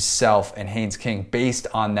between himself and Haynes King based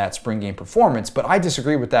on that spring game performance. But I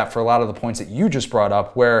disagree with that for a lot of the points that you just brought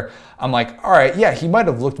up, where I'm like, all right, yeah, he might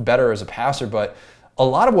have looked better as a passer, but a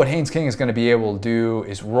lot of what Haynes King is going to be able to do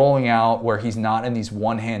is rolling out where he's not in these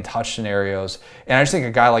one-hand touch scenarios. And I just think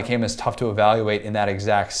a guy like him is tough to evaluate in that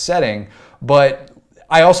exact setting. But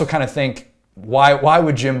I also kind of think, why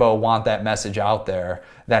would Jimbo want that message out there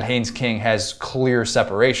that Haynes King has clear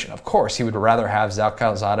separation? Of course, he would rather have Zach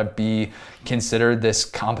Calzada be considered this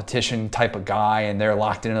competition type of guy, and they're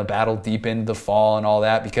locked in a battle deep into the fall and all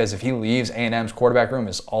that, because if he leaves, A&M's quarterback room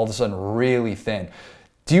is all of a sudden really thin.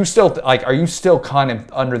 Do you still are you still kind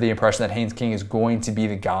of under the impression that Haynes King is going to be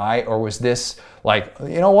the guy, or was this like,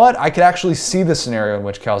 you know what, I could actually see the scenario in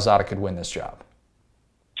which Calzada could win this job?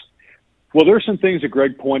 Well, there's some things that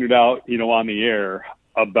Greg pointed out, on the air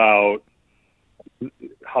about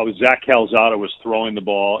how Zach Calzada was throwing the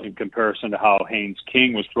ball in comparison to how Haynes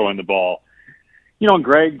King was throwing the ball. And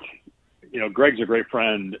Greg's a great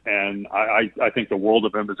friend, and I think the world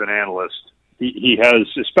of him as an analyst. He has,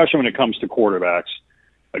 especially when it comes to quarterbacks,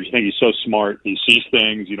 I just think he's so smart. He sees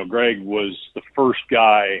things. Greg was the first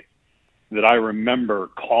guy that I remember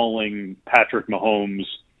calling Patrick Mahomes,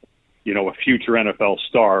 a future NFL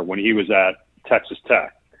star when he was at Texas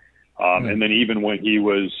Tech. And then even when he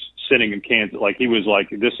was sitting in Kansas, like he was like,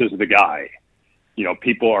 this is the guy. You know,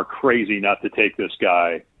 people are crazy not to take this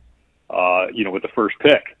guy, you know, with the first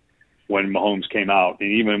pick when Mahomes came out.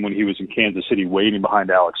 And even when he was in Kansas City waiting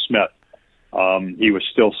behind Alex Smith, he was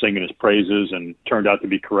still singing his praises and turned out to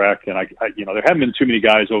be correct. And I you know, there haven't been too many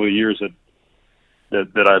guys over the years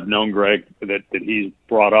that I've known, Greg, that he's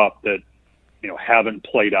brought up that, you know, haven't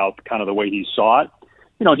played out kind of the way he saw it.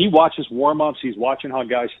 You know, he watches warm-ups. He's watching how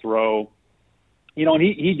guys throw. You know, and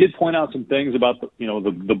he did point out some things about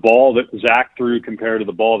the ball that Zach threw compared to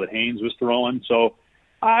the ball that Haynes was throwing. So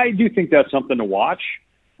I do think that's something to watch.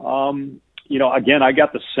 You know, again, I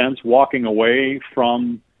got the sense walking away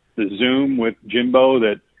from the Zoom with Jimbo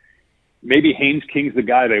that maybe Haynes King's the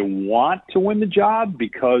guy they want to win the job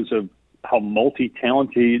because of how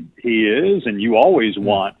multi-talented he is, and you always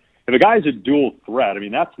want. If a guy's a dual threat, I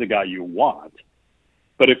mean, that's the guy you want.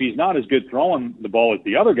 But if he's not as good throwing the ball as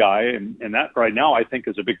the other guy, and that right now I think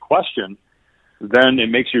is a big question, then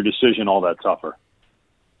it makes your decision all that tougher.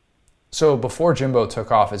 So before Jimbo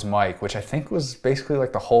took off his mic, which I think was basically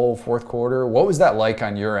like the whole fourth quarter, what was that like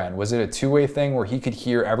on your end? Was it a two-way thing where he could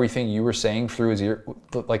hear everything you were saying through his ear,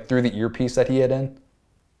 like through the earpiece that he had in?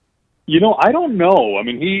 You know, I don't know. I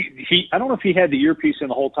mean, he I don't know if he had the earpiece in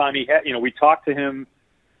the whole time. He had, you know, we talked to him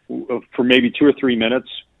for maybe 2 or 3 minutes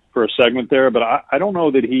for a segment there, but I don't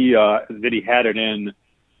know that he had it in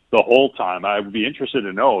the whole time. I would be interested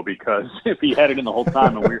to know, because if he had it in the whole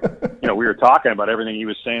time and we were talking about everything he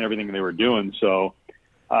was saying, everything they were doing. So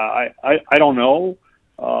I don't know,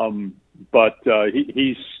 but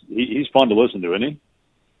he's fun to listen to, isn't he?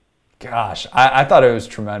 Gosh, I thought it was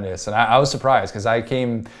tremendous, and I was surprised because I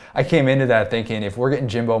came into that thinking if we're getting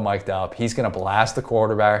Jimbo mic'd up, he's going to blast the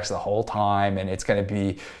quarterbacks the whole time, and it's going to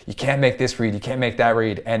be, you can't make this read, you can't make that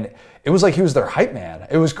read, and it was like he was their hype man.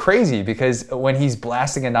 It was crazy because when he's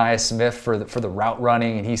blasting Ainias Smith for the route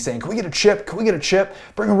running, and he's saying, can we get a chip? Can we get a chip?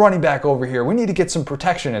 Bring a running back over here. We need to get some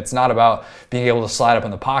protection. It's not about being able to slide up in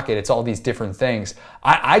the pocket. It's all these different things.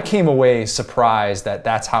 I came away surprised that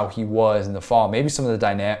that's how he was in the fall. Maybe some of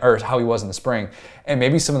the or how he was in the spring, and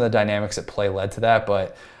maybe some of the dynamics at play led to that.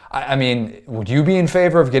 But I mean, would you be in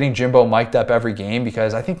favor of getting Jimbo mic'd up every game?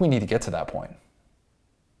 Because I think we need to get to that point.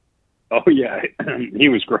 Oh yeah, he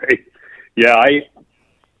was great. Yeah,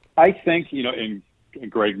 I think, you know, and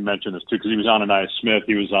Greg mentioned this too, because he was on Ainias Smith,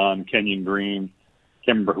 he was on Kenyon Green,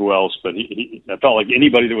 can't remember who else, but I felt like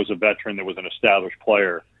anybody that was a veteran that was an established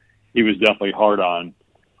player, he was definitely hard on.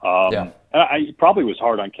 He probably was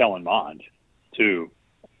hard on Kellen Mond too.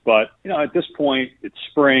 But, you know, at this point, it's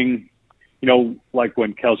spring. You know, like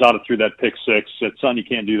when Calzada threw that pick six, said, son, you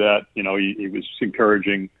can't do that. You know, he was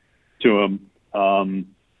encouraging to him.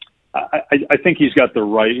 I think he's got the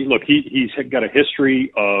right look. He's got a history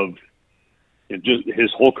of just his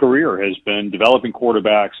whole career has been developing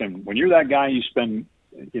quarterbacks, and when you're that guy, you spend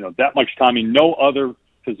that much time. I mean, no other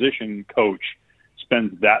position coach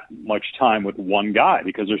spends that much time with one guy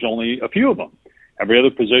because there's only a few of them. Every other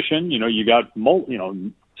position, you got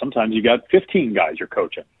sometimes you got 15 guys you're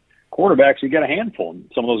coaching. Quarterbacks, you got a handful.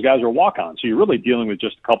 Some of those guys are walk-ons, so you're really dealing with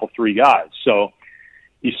just a couple, 3 guys. So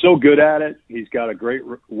he's so good at it. He's got a great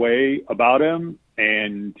way about him.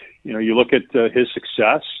 And, you look at his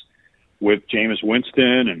success with Jameis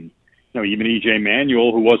Winston and, even E.J.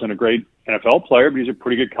 Manuel, who wasn't a great NFL player, but he's a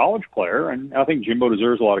pretty good college player. And I think Jimbo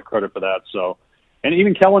deserves a lot of credit for that. So, and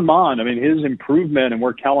even Kellen Mond, I mean, his improvement and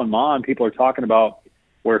where Kellen Mond, people are talking about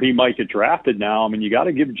where he might get drafted now. I mean, you got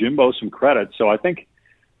to give Jimbo some credit. So I think,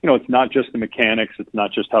 it's not just the mechanics. It's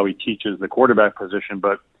not just how he teaches the quarterback position,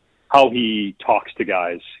 but how he talks to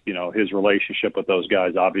guys. His relationship with those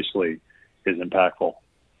guys obviously is impactful.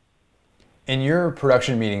 In your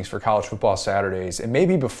production meetings for College Football Saturdays, and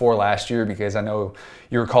maybe before last year, because I know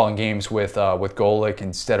you were calling games with Golick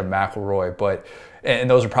instead of McElroy, and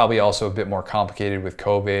those are probably also a bit more complicated with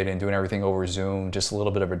COVID and doing everything over Zoom, just a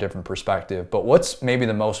little bit of a different perspective. But what's maybe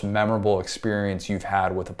the most memorable experience you've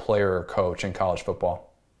had with a player or coach in college football?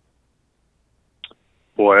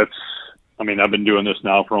 Boy, I've been doing this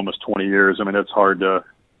now for almost 20 years. I mean, it's hard to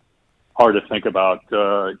think about,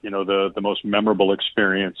 the most memorable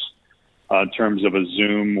experience in terms of a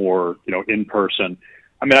Zoom or, in person.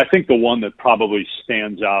 I mean, I think the one that probably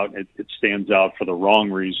stands out, it stands out for the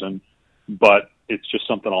wrong reason, but it's just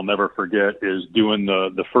something I'll never forget, is doing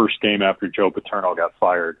the first game after Joe Paterno got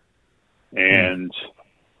fired and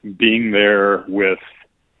being there with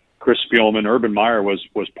Chris Spielman. Urban Meyer was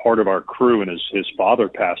part of our crew, and his father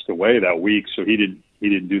passed away that week, so he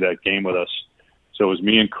didn't do that game with us. So it was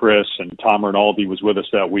me and Chris, and Tom Rinaldi was with us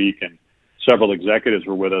that week, and several executives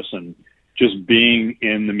were with us, and just being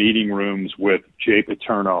in the meeting rooms with Jay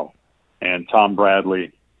Paterno and Tom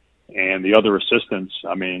Bradley and the other assistants.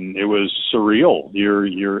 I mean, it was surreal.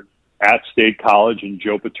 You're at State College and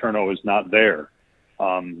Joe Paterno is not there.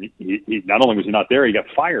 He not only was he not there, he got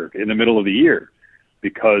fired in the middle of the year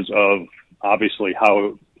because of obviously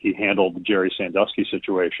how he handled the Jerry Sandusky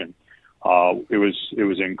situation. It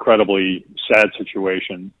was an incredibly sad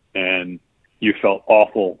situation, and you felt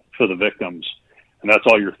awful for the victims. And that's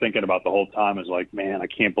all you're thinking about the whole time is like, man, I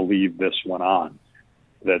can't believe this went on,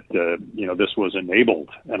 that, this was enabled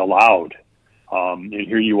and allowed. And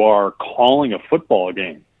here you are calling a football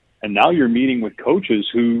game. And now you're meeting with coaches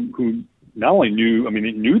who not only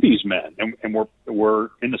knew these men and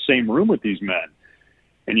were in the same room with these men.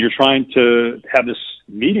 And you're trying to have this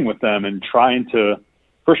meeting with them and trying to,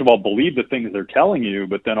 first of all, believe the things they're telling you,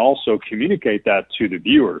 but then also communicate that to the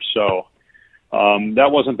viewers. So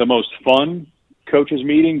that wasn't the most fun coaches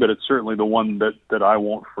meeting, but it's certainly the one that I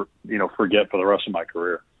won't forget for the rest of my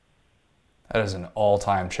career. That is an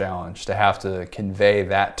all-time challenge to have to convey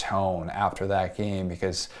that tone after that game,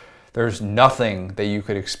 because there's nothing that you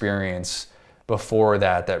could experience before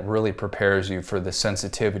that really prepares you for the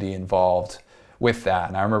sensitivity involved with that.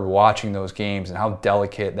 And I remember watching those games and how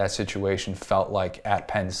delicate that situation felt like at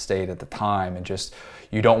Penn State at the time, and just,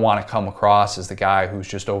 you don't want to come across as the guy who's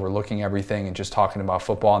just overlooking everything and just talking about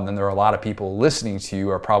football. And then there are a lot of people listening to you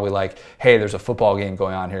are probably like, hey, there's a football game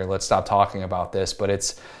going on here, let's stop talking about this.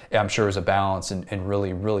 But I'm sure it's a balance and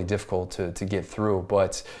really, really difficult to get through.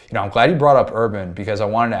 But I'm glad you brought up Urban, because I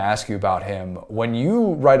wanted to ask you about him. When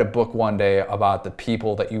you write a book one day about the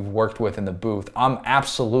people that you've worked with in the booth, I'm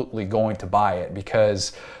absolutely going to buy it,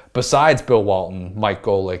 because besides Bill Walton, Mike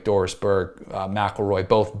Golick, Doris Burke, McElroy,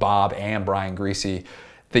 both Bob and Brian Griese,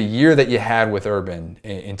 the year that you had with Urban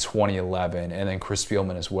in 2011, and then Chris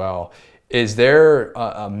Spielman as well, is there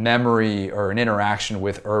a memory or an interaction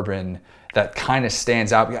with Urban that kind of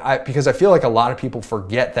stands out? Because I feel like a lot of people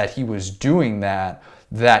forget that he was doing that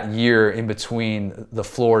year in between the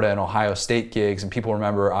Florida and Ohio State gigs, and people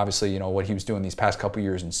remember obviously what he was doing these past couple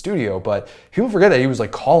years in studio, but people forget that he was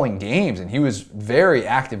like calling games and he was very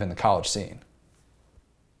active in the college scene.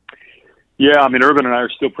 Yeah, Urban and I are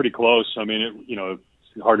still pretty close.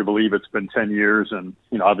 It's hard to believe it's been 10 years, and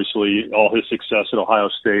obviously all his success at Ohio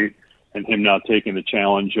State and him now taking the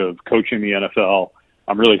challenge of coaching the NFL.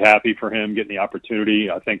 I'm really happy for him getting the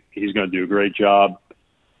opportunity. I think he's going to do a great job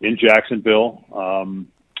in Jacksonville.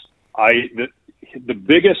 The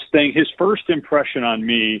biggest thing, his first impression on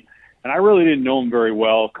me, and I really didn't know him very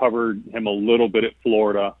well, covered him a little bit at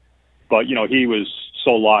Florida, but, he was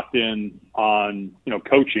so locked in on,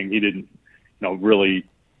 coaching, he didn't, really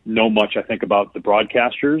know much, I think, about the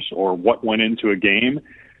broadcasters or what went into a game.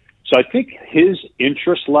 So I think his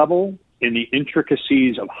interest level in the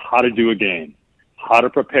intricacies of how to do a game, how to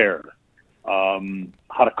prepare, how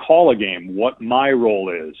to call a game, what my role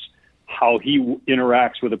is, how he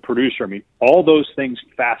interacts with a producer. All those things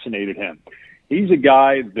fascinated him. He's a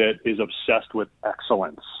guy that is obsessed with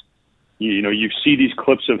excellence. You see these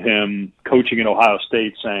clips of him coaching at Ohio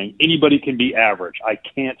State saying, anybody can be average. I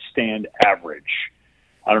can't stand average.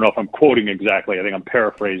 I don't know if I'm quoting exactly. I think I'm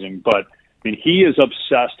paraphrasing, but he is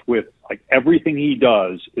obsessed with, like, everything he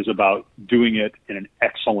does is about doing it in an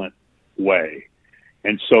excellent way.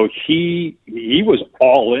 And so he was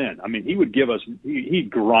all in. He would give us,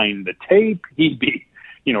 he'd grind the tape. He'd be,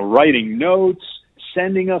 writing notes,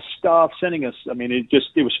 sending us stuff,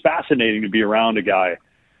 it was fascinating to be around a guy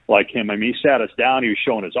like him. He sat us down. He was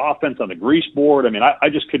showing his offense on the grease board. I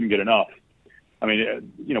just couldn't get enough.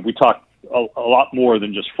 We talked a lot more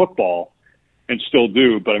than just football, and still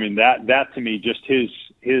do, but that to me, just his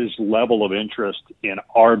level of interest in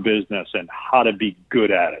our business and how to be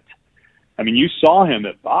good at it. You saw him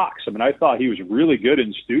at Fox. I thought he was really good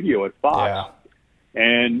in studio at Fox. Yeah.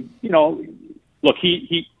 And look,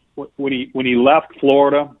 he when he left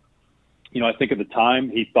Florida, I think at the time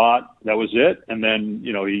he thought that was it, and then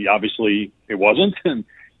he obviously it wasn't, and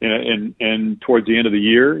towards the end of the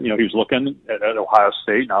year, he was looking at Ohio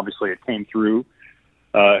State, and obviously it came through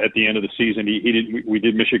at the end of the season. We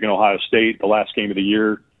did Michigan Ohio State the last game of the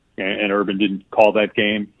year, and Urban didn't call that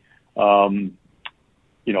game,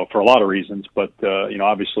 for a lot of reasons. But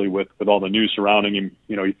obviously with all the news surrounding him,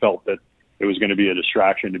 he felt that it was going to be a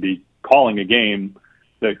distraction to be calling a game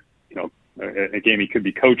that a game he could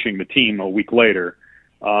be coaching the team a week later.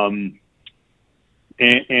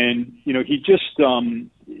 He just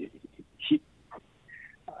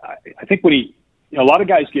I think when a lot of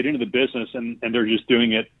guys get into the business and they're just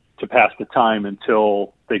doing it to pass the time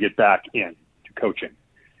until they get back in to coaching.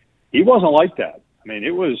 He wasn't like that.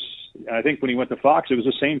 I think when he went to Fox, it was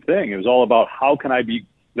the same thing. It was all about, how can I be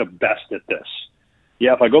the best at this?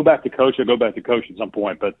 yeah, if I go back to coach, I go back to coach at some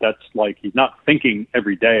point. But that's like he's not thinking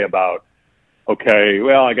every day about, okay,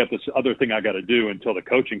 well, I got this other thing I got to do until the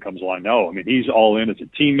coaching comes along. No, I mean, he's all in as a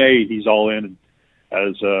teammate. He's all in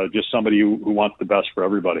as just somebody who wants the best for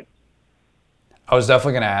everybody. I was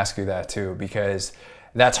definitely going to ask you that too, because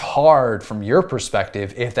that's hard from your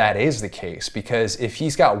perspective if that is the case. Because if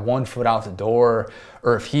he's got one foot out the door,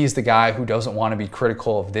 or if he's the guy who doesn't want to be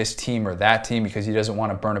critical of this team or that team because he doesn't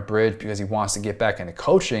want to burn a bridge because he wants to get back into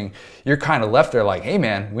coaching, you're kind of left there like, hey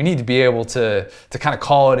man, we need to be able to kind of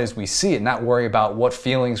call it as we see it, not worry about what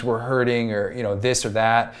feelings we're hurting or, you know, this or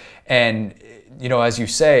that. And you know, as you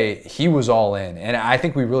say, he was all in. And I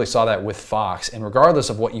think we really saw that with Fox. And regardless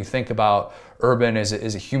of what you think about Urban as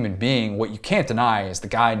a human being, what you can't deny is the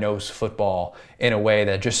guy knows football in a way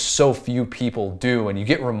that just so few people do. And you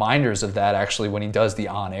get reminders of that actually when he does the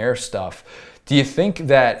on-air stuff. Do you think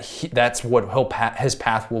that that's what his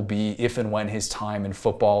path will be if and when his time in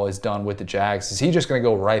football is done with the Jags? Is he just going to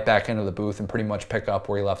go right back into the booth and pretty much pick up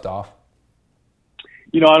where he left off?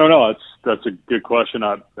 You know, I don't know. That's a good question.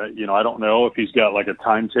 I don't know if he's got like a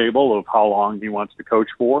timetable of how long he wants to coach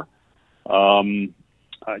for.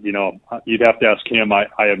 You know, you'd have to ask him. I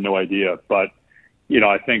have no idea. But, you know,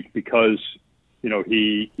 I think because, you know,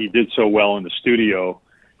 he did so well in the studio,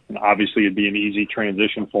 and obviously it'd be an easy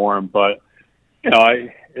transition for him. But, you know,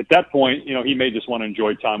 at that point, you know, he may just want to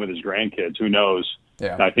enjoy time with his grandkids. Who knows?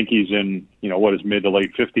 Yeah. And I think he's in, you know, his mid to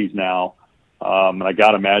late 50s now. And I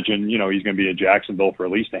got to imagine, you know, he's going to be in Jacksonville for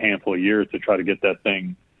at least a handful of years to try to get that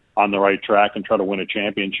thing on the right track and try to win a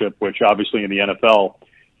championship, which obviously in the NFL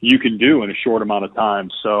you can do in a short amount of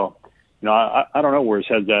time. So, you know, I don't know where his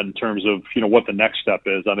head's at in terms of, you know, what the next step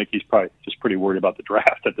is. I think he's probably just pretty worried about the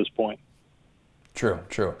draft at this point.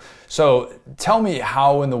 True. So tell me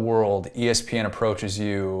how in the world ESPN approaches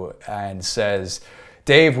you and says,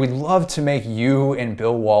 Dave, we'd love to make you and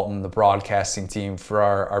Bill Walton the broadcasting team for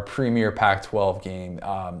our premier Pac-12 game.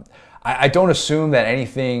 I don't assume that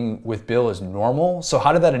anything with Bill is normal. So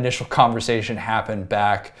how did that initial conversation happen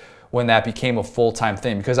back when that became a full-time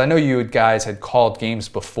thing? Because I know you guys had called games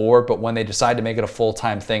before, but when they decided to make it a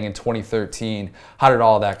full-time thing in 2013, how did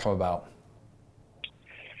all that come about?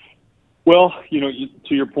 Well, you know,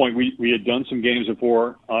 to your point, we had done some games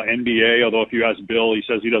before NBA, although if you ask Bill, he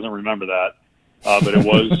says he doesn't remember that. But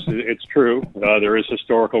it's true. There is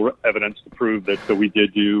historical evidence to prove that we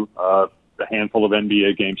did do a handful of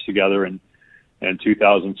NBA games together in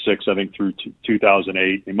 2006, I think, through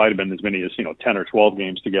 2008. It might have been as many as, 10 or 12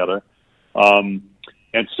 games together. And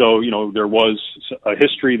so, there was a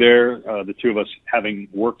history there, the two of us having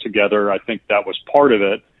worked together. I think that was part of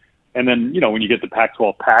it. And then, when you get the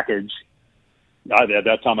Pac-12 package, at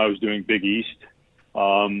that time I was doing Big East. There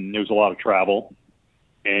was a lot of travel.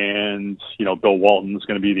 And, Bill Walton's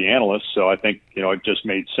going to be the analyst. So I think, it just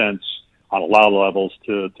made sense on a lot of levels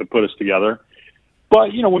to put us together.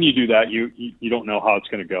 But, when you do that, you don't know how it's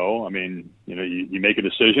going to go. I mean, you make a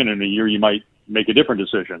decision, and in a year you might make a different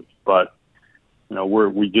decision. But,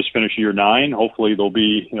 we just finished year 9. Hopefully there'll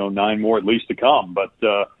be, 9 more at least to come. But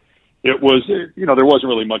it was, there wasn't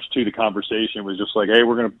really much to the conversation. It was just like, hey,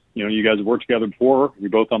 we're going to, you guys have worked together before.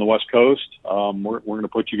 You're both on the West Coast. We're going to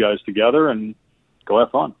put you guys together and go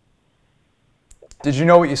have fun. Did you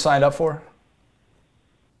know what you signed up for?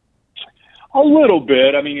 A little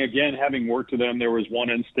bit. I mean, again, having worked with them, there was one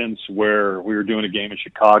instance where we were doing a game in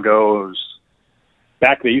Chicago. It was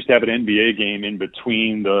back, they used to have an NBA game in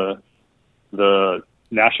between the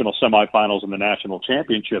national semifinals and the national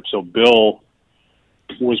championship. So Bill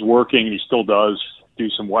was working, and he still does, do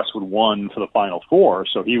some Westwood One for the Final Four.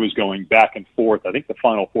 So he was going back and forth. I think the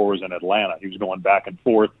Final Four was in Atlanta. He was going back and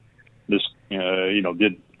forth.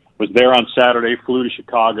 Was there on Saturday, flew to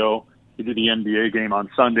Chicago. He did the NBA game on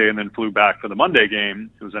Sunday and then flew back for the Monday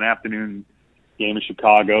game. It was an afternoon game in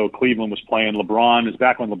Chicago. Cleveland was playing. LeBron is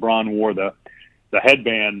back when LeBron wore the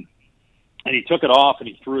headband, and he took it off and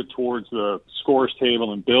he threw it towards the scores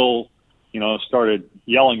table, and Bill, started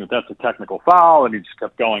yelling that that's a technical foul, and he just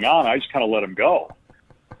kept going on. I just kind of let him go.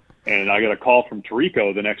 And I got a call from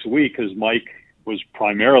Tirico the next week because Mike was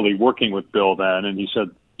primarily working with Bill then, and he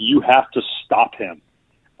said, you have to stop him.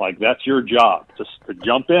 Like, that's your job, just to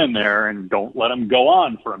jump in there and don't let him go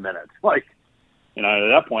on for a minute. At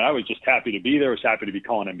that point, I was just happy to be there. I was happy to be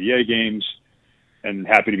calling NBA games and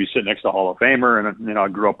happy to be sitting next to Hall of Famer. And, I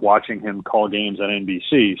grew up watching him call games on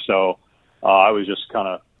NBC. So I was just kind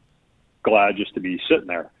of glad just to be sitting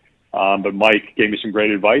there. But Mike gave me some great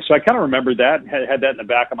advice. So I kind of remembered that, had that in the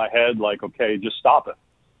back of my head, like, okay, just stop it.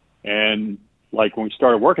 And, when we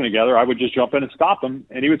started working together, I would just jump in and stop him,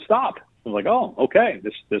 and he would stop. was like, oh, okay,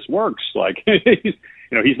 this works. Like,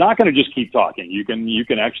 he's not going to just keep talking. You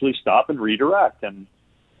can actually stop and redirect. And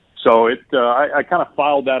so I kind of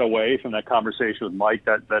filed that away from that conversation with Mike.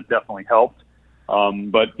 That definitely helped.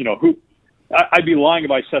 But I'd be lying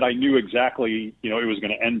if I said I knew exactly, it was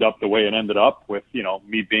going to end up the way it ended up with,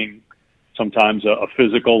 me being sometimes a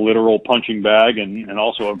physical, literal punching bag and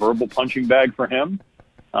also a verbal punching bag for him.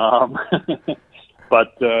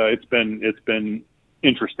 But it's been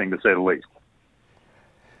interesting to say the least.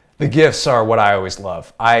 The gifts are what I always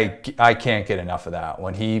love. I can't get enough of that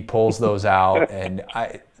when he pulls those out, and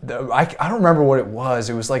I don't remember what it was.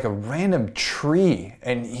 It was like a random tree,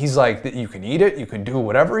 and he's like, you can eat it, you can do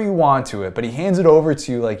whatever you want to it, but he hands it over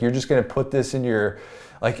to you like you're just gonna put this in your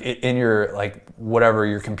whatever,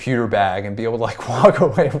 your computer bag, and be able to like walk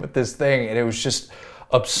away with this thing. And it was just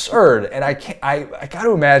absurd. And I got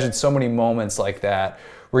to imagine so many moments like that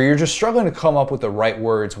where you're just struggling to come up with the right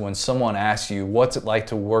words when someone asks you, what's it like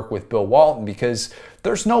to work with Bill Walton? Because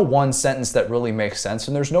there's no one sentence that really makes sense,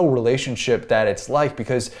 and there's no relationship that it's like,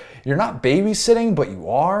 because you're not babysitting, but you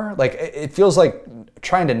are. Like, it feels like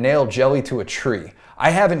trying to nail jelly to a tree.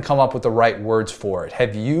 I haven't come up with the right words for it.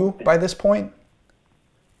 Have you by this point?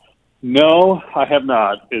 No, I have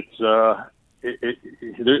not. It's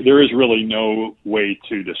there is really no way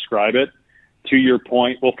to describe it. To your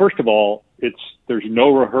point, well, first of all, there's no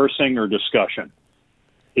rehearsing or discussion.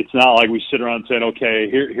 It's not like we sit around and say, okay,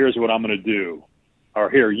 here's what I'm going to do. Or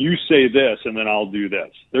here, you say this and then I'll do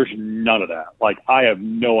this. There's none of that. Like, I have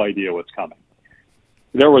no idea what's coming.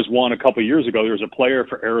 There was one a couple of years ago. There was a player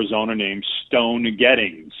for Arizona named Stone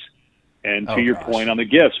Gettings. And to your point on the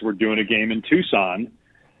gifts, we're doing a game in Tucson.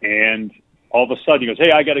 And all of a sudden he goes,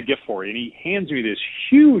 hey, I got a gift for you. And he hands me this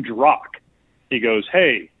huge rock. He goes,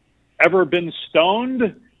 hey, ever been stoned?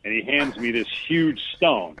 And he hands me this huge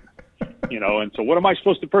stone, and so what am I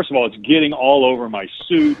supposed to, first of all, it's getting all over my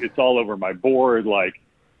suit. It's all over my board. Like,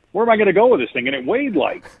 where am I going to go with this thing? And it weighed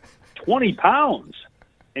like 20 pounds,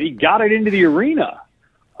 and he got it into the arena.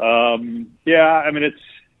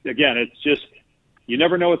 It's just, you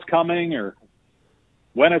never know what's coming or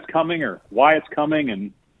when it's coming or why it's coming.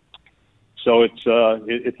 And so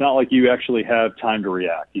it's not like you actually have time to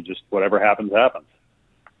react. You just, whatever happens, happens.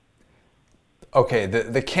 Okay,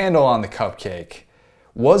 the candle on the cupcake,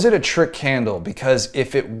 was it a trick candle? Because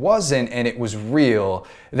if it wasn't and it was real,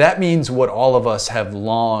 that means what all of us have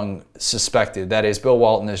long suspected. That is, Bill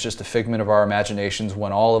Walton is just a figment of our imaginations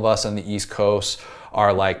when all of us on the East Coast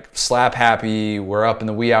are like slap happy, we're up in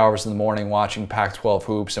the wee hours in the morning watching Pac-12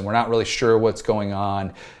 hoops, and we're not really sure what's going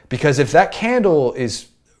on. Because if that candle is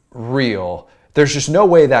real, there's just no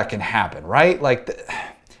way that can happen, right?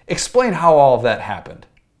 Explain how all of that happened.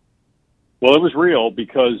 Well, it was real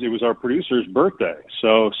because it was our producer's birthday.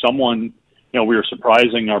 So someone, we were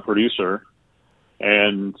surprising our producer.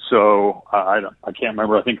 And so I can't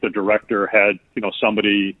remember. I think the director had,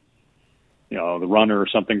 somebody, the runner or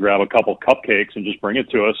something, grab a couple cupcakes and just bring it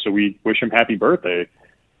to us. So we wish him happy birthday.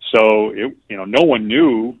 So, no one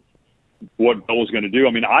knew what Bill was going to do. I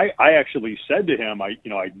mean, I actually said to him, I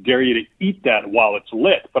dare you to eat that while it's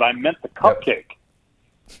lit, but I meant the cupcake. Yep.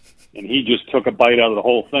 And he just took a bite out of the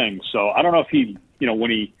whole thing. So I don't know if he,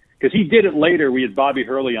 because he did it later. We had Bobby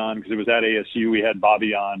Hurley on because it was at ASU. We had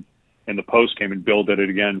Bobby on, and the post came, and Bill did it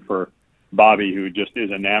again for Bobby, who just is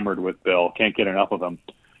enamored with Bill, can't get enough of him.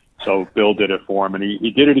 So Bill did it for him, and he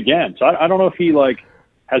did it again. So I don't know if he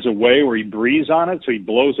has a way where he breathes on it, so he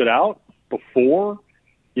blows it out before,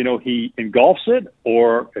 he engulfs it,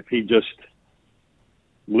 or if he just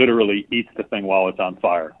literally eats the thing while it's on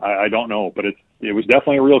fire. I don't know, but it was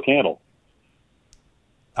definitely a real candle.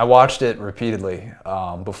 I watched it repeatedly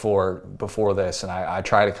before this, and I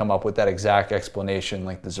try to come up with that exact explanation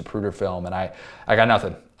like the Zapruder film, and I got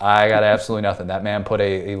nothing. I got absolutely nothing. That man put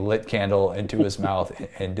a lit candle into his mouth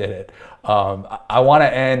and did it. I want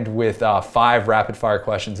to end with 5 rapid-fire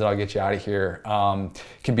questions, and I'll get you out of here.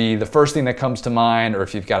 It can be the first thing that comes to mind, or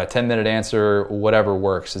if you've got a 10-minute answer, whatever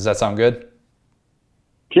works. Does that sound good?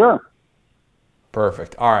 Sure.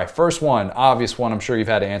 Perfect. All right, first one, obvious one. I'm sure you've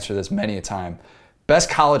had to answer this many a time. Best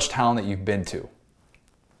college town that you've been to?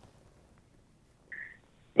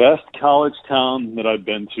 Best college town that I've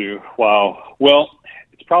been to? Wow. Well,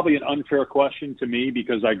 it's probably an unfair question to me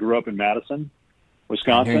because I grew up in Madison,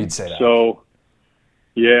 Wisconsin. I knew you'd say that. So,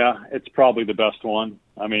 yeah, it's probably the best one.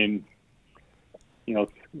 I mean,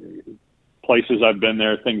 places I've been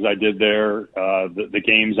there, things I did there, the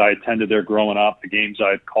games I attended there growing up, the games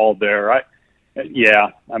I called there. To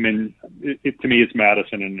me, it's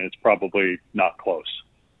Madison, and it's probably not close.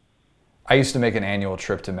 I used to make an annual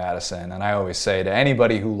trip to Madison, and I always say to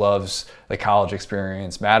anybody who loves the college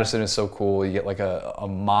experience, Madison is so cool. You get like a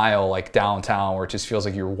mile like downtown where it just feels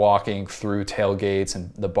like you're walking through tailgates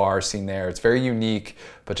and the bar scene there. It's very unique,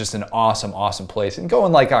 but just an awesome, awesome place. And go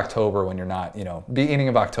in like October when you're not, beginning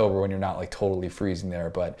of October when you're not like totally freezing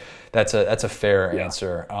there. But that's a fair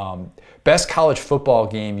answer. Best college football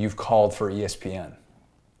game you've called for ESPN?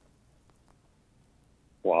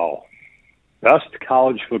 Wow. Best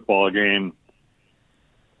college football game.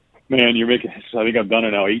 Man, you're making. I think I've done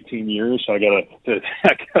it now 18 years, so I gotta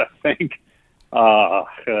think. I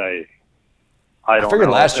figured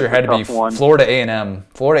know. Last year had to be one. Florida A&M.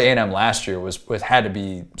 Florida A&M last year had to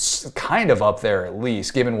be kind of up there at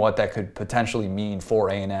least, given what that could potentially mean for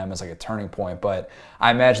A&M as like a turning point. But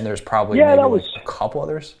I imagine there's probably maybe like a couple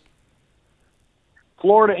others.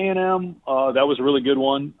 Florida A&M, that was a really good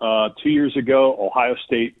one. 2 years ago, Ohio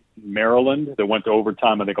State, Maryland, that went to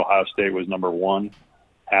overtime. I think Ohio State was number one.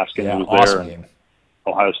 Haskins was awesome there. Game.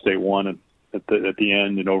 Ohio State won at the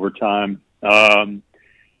end in overtime.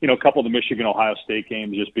 A couple of the Michigan-Ohio State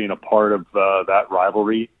games, just being a part of that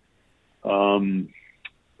rivalry. When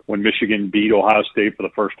Michigan beat Ohio State for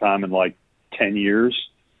the first time in like 10 years,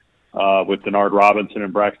 with Denard Robinson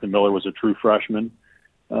and Braxton Miller was a true freshman.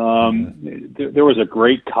 There was a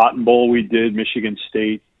great Cotton Bowl we did, Michigan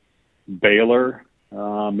State, Baylor,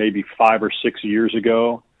 maybe 5 or 6 years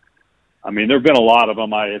ago. I mean, there have been a lot of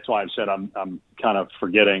them. That's why I said I'm kind of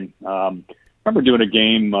forgetting. I remember doing a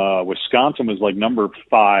game. Wisconsin was like number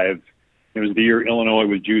 5. It was the year Illinois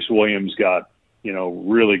with Juice Williams got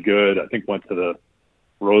really good. I think went to the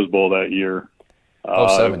Rose Bowl that year.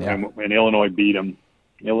 07, yeah. And Illinois beat them.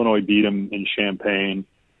 Illinois beat them in Champaign.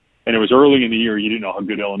 And it was early in the year. You didn't know how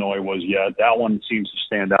good Illinois was yet. That one seems to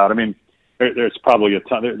stand out. I mean, there's probably a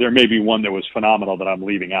ton. There may be one that was phenomenal that I'm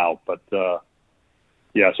leaving out. But, so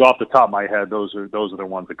off the top of my head, those are the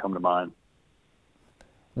ones that come to mind.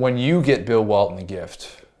 When you get Bill Walton a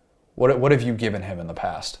gift, what have you given him in the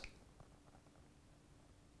past?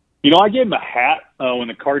 I gave him a hat when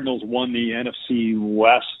the Cardinals won the NFC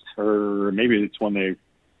West, or maybe it's when I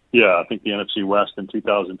think the NFC West in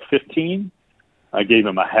 2015. I gave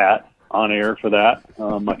him a hat on air for that.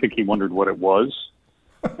 I think he wondered what it was,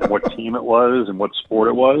 and what team it was, and what sport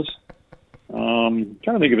it was. Trying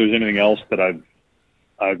to think if there's anything else that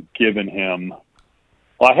I've given him.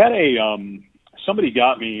 Well, I had somebody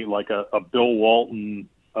got me like a Bill Walton,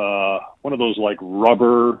 one of those like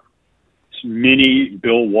rubber mini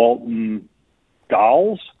Bill Walton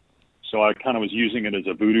dolls. So I kind of was using it as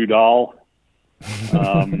a voodoo doll.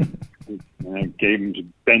 And I gave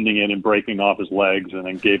him bending it and breaking off his legs, and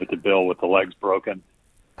then gave it to Bill with the legs broken.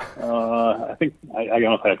 I think I don't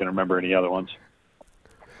know if I can remember any other ones.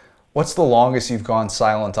 What's the longest you've gone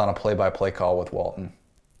silent on a play-by-play call with Walton?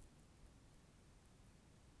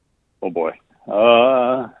 Oh boy,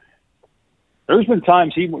 there's been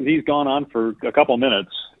times he's gone on for a couple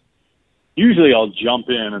minutes. Usually I'll jump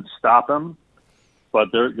in and stop him,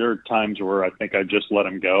 but there are times where I think I just let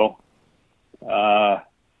him go.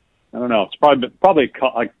 I don't know. It's probably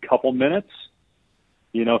a couple minutes.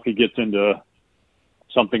 If he gets into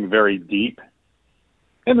something very deep,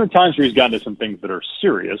 and there are times where he's gotten to some things that are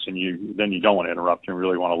serious, and you don't want to interrupt and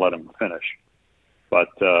really want to let him finish. But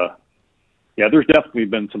there's definitely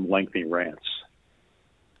been some lengthy rants.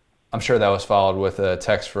 I'm sure that was followed with a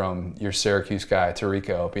text from your Syracuse guy,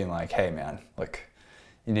 Tirico, being like, hey, man, look,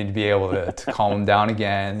 you need to be able to calm him down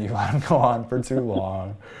again. You let him go on for too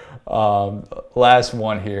long. Last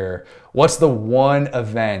one here. What's the one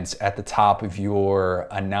event at the top of your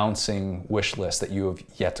announcing wish list that you have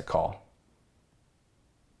yet to call?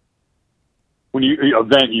 When you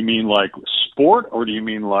event, you mean like sport, or do you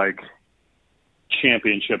mean like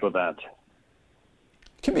championship event?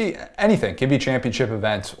 It can be anything. It can be championship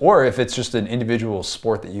event, or if it's just an individual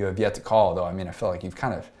sport that you have yet to call, though. I mean, I feel like you've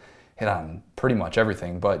kind of hit on pretty much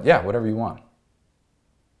everything, but yeah, whatever you want.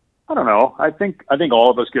 I don't know. I think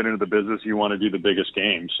all of us get into the business. You want to do the biggest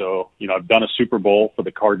game. So, I've done a Super Bowl for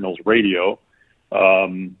the Cardinals radio.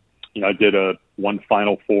 I did one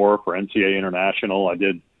Final Four for NCAA International. I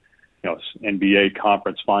did, NBA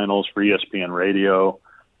conference finals for ESPN radio.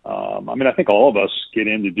 I think all of us get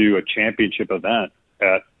in to do a championship event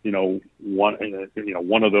at,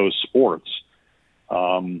 one of those sports.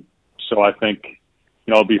 So I think,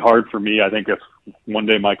 it'll be hard for me. I think if one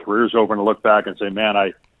day my career's over and I look back and say, man,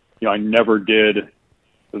 I never did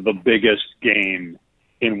the biggest game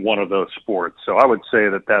in one of those sports. So I would say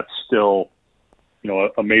that that's still,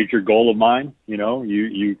 a major goal of mine.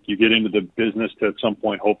 You get into the business to at some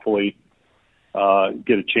point, hopefully,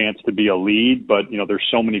 get a chance to be a lead. But, there's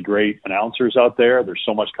so many great announcers out there. There's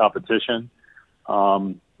so much competition,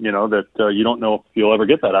 that you don't know if you'll ever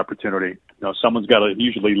get that opportunity. Someone's got to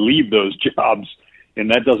usually leave those jobs, and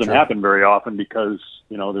that doesn't happen very often because,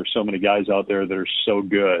 there's so many guys out there that are so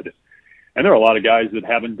good. And there are a lot of guys that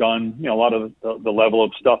haven't done, a lot of the level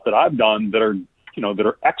of stuff that I've done that are, that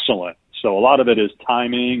are excellent. So a lot of it is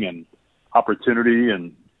timing and opportunity.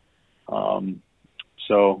 And I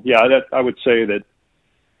would say that,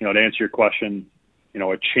 to answer your question,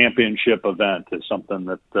 a championship event is something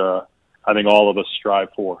that I think all of us strive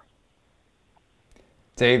for.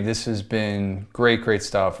 Dave, this has been great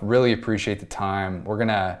stuff. Really appreciate the time. We're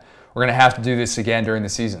gonna have to do this again during the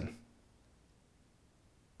season.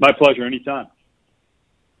 My pleasure. Anytime.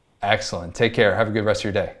 Excellent. Take care. Have a good rest of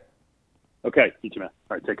your day. Okay. You too, man.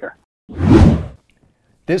 All right. Take care.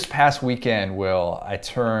 This past weekend, Will, I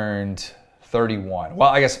turned 31. Well,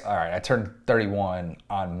 I turned 31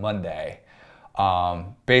 on Monday.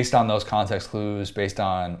 Based on those context clues, based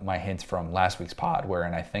on my hints from last week's pod,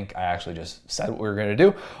 wherein I think I actually just said what we were going to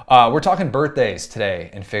do. We're talking birthdays today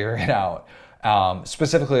and figuring it out.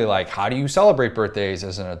 Specifically, like, how do you celebrate birthdays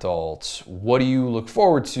as an adult? What do you look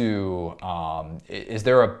forward to? Is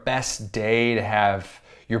there a best day to have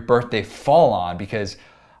your birthday fall on? Because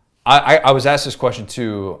I was asked this question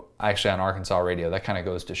too, actually, on Arkansas radio. That kind of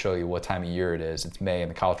goes to show you what time of year it is. It's May in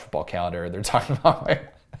the college football calendar. They're talking about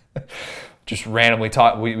just randomly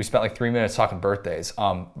talk. We spent like 3 minutes talking birthdays.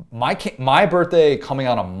 My birthday coming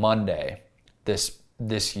on a Monday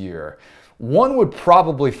this year. One would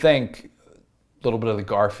probably think a little bit of the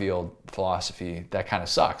Garfield philosophy, that kind of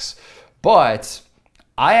sucks. But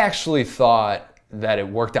I actually thought that it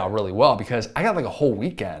worked out really well because I got like a whole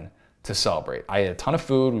weekend to celebrate. I ate a ton of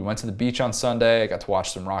food. We went to the beach on Sunday. I got to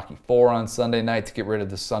watch some Rocky IV on Sunday night to get rid of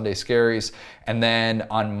the Sunday scaries. And then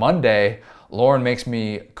on Monday, Lauren makes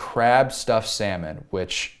me crab stuffed salmon,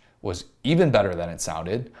 which was even better than it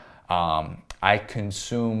sounded. I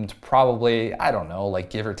consumed probably, I don't know,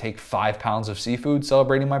 like give or take 5 pounds of seafood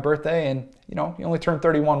celebrating my birthday, and you only turn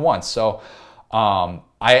 31 once. So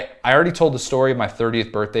I already told the story of my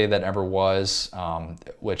 30th birthday that never was,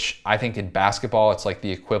 which I think in basketball, it's like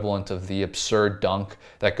the equivalent of the absurd dunk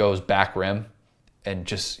that goes back rim. And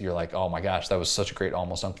just, you're like, oh my gosh, that was such a great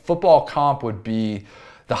almost dunk. Football comp would be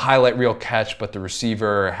the highlight reel catch, but the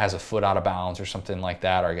receiver has a foot out of bounds or something like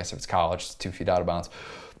that. Or I guess if it's college, it's 2 feet out of bounds.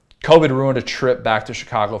 COVID ruined a trip back to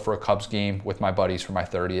Chicago for a Cubs game with my buddies for my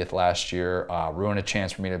 30th last year. Ruined a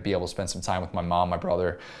chance for me to be able to spend some time with my mom, my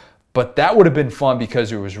brother. But that would have been fun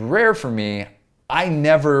because it was rare for me. I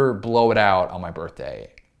never blow it out on my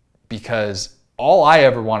birthday because all I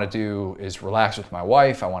ever want to do is relax with my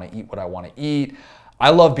wife. I want to eat what I want to eat.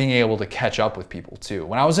 I love being able to catch up with people too.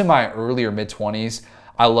 When I was in my earlier mid-20s,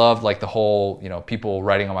 I loved like the whole, people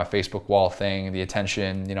writing on my Facebook wall thing, the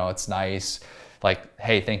attention, it's nice. Like,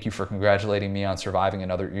 hey, thank you for congratulating me on surviving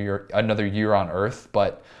another year on Earth.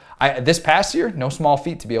 But this past year, no small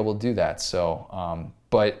feat to be able to do that. So,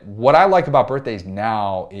 but what I like about birthdays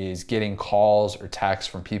now is getting calls or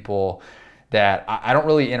texts from people that I don't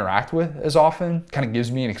really interact with as often. Kind of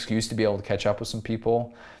gives me an excuse to be able to catch up with some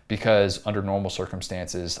people because under normal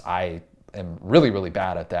circumstances, I am really, really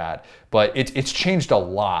bad at that. But it's changed a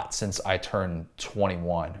lot since I turned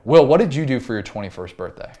 21. Will, what did you do for your 21st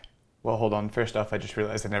birthday? Well, hold on. First off, I just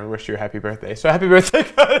realized I never wished you a happy birthday. So happy birthday,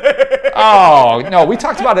 Connor. Oh, no, we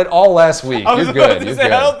talked about it all last week. You're good. You're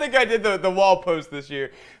good. I don't think I did the wall post this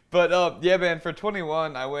year. But yeah, man, for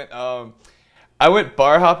 21, I went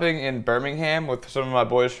bar hopping in Birmingham with some of my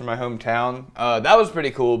boys from my hometown. That was pretty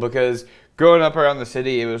cool because growing up around the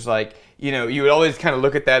city, it was like, you would always kind of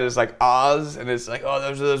look at that as like Oz, and it's like, oh,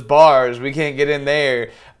 those are those bars. We can't get in there.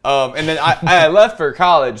 And then I left for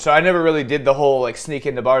college, so I never really did the whole like sneak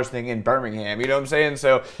into bars thing in Birmingham. You know what I'm saying?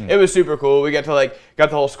 So it was super cool. We got the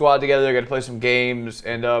whole squad together, got to play some games,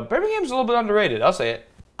 and Birmingham's a little bit underrated. I'll say it.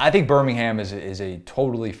 I think Birmingham is a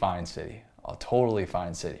totally fine city. A totally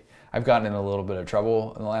fine city. I've gotten in a little bit of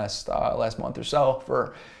trouble in the last month or so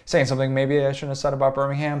for saying something maybe I shouldn't have said about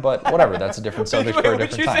Birmingham, but whatever. That's a different subject for a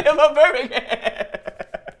different time. What did you say about Birmingham?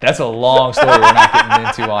 That's a long story we're not getting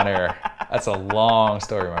into on air. That's a long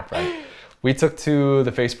story, my friend. We took to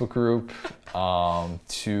the Facebook group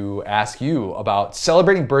to ask you about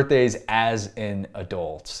celebrating birthdays as an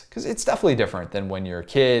adult, because it's definitely different than when you're a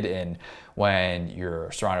kid and when you're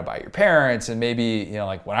surrounded by your parents. And maybe,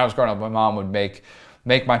 like when I was growing up, my mom would make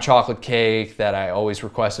make my chocolate cake that I always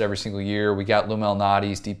requested every single year. We got Lou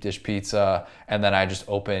Malnati's deep dish pizza, and then I just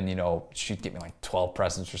open, she'd get me like 12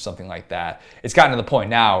 presents or something like that. It's gotten to the point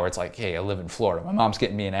now where it's like, hey, I live in Florida. My mom's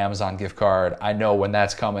getting me an Amazon gift card. I know when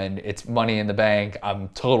that's coming. It's money in the bank. I'm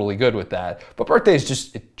totally good with that. But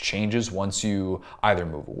birthdays it changes once you either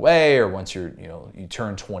move away or once you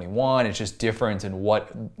turn 21. It's just different in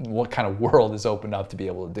what kind of world is opened up to be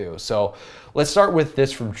able to do. So let's start with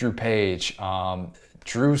this from Drew Page.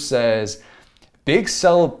 Drew says,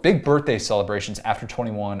 big birthday celebrations after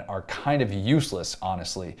 21 are kind of useless,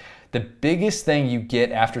 honestly. The biggest thing you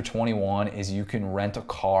get after 21 is you can rent a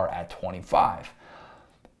car at 25.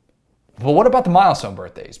 But what about the milestone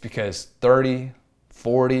birthdays? Because 30,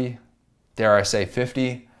 40, dare I say 50,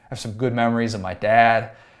 I have some good memories of my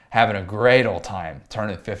dad having a great old time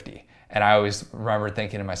turning 50. And I always remember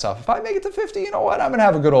thinking to myself, if I make it to 50, you know what? I'm going to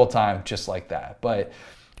have a good old time just like that. But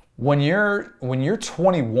when you're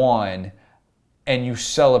 21 and you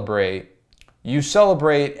celebrate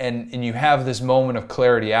and you have this moment of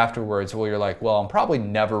clarity afterwards where you're like, well, I'm probably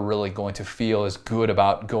never really going to feel as good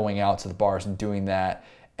about going out to the bars and doing that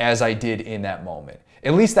as I did in that moment.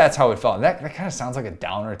 At least that's how it felt. And that kind of sounds like a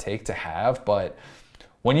downer take to have, but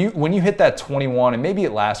when you hit that 21 and maybe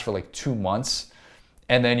it lasts for like 2 months,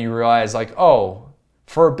 and then you realize like, oh,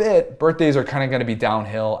 for a bit, birthdays are kind of going to be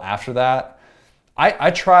downhill after that.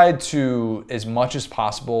 I tried to, as much as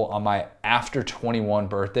possible on my after 21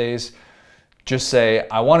 birthdays, just say,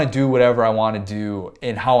 I want to do whatever I want to do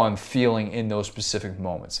and how I'm feeling in those specific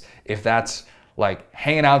moments. If that's like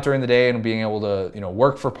hanging out during the day and being able to,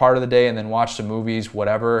 work for part of the day and then watch some movies,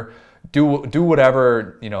 whatever, do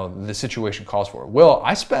whatever, the situation calls for. Will,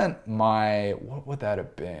 I spent what would that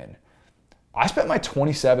have been? I spent my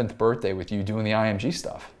 27th birthday with you doing the IMG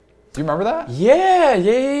stuff. Do you remember that?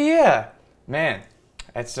 Yeah. Man,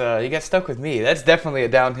 that's you got stuck with me. That's definitely a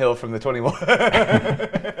downhill from the 21.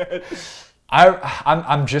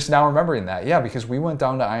 I'm just now remembering that. Yeah, because we went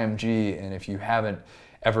down to IMG, and if you haven't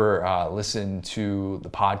ever listened to the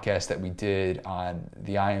podcast that we did on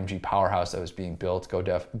the IMG powerhouse that was being built, go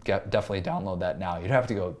definitely download that now. You'd have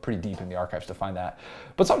to go pretty deep in the archives to find that.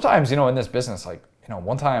 But sometimes, in this business, like,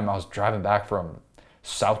 one time I was driving back from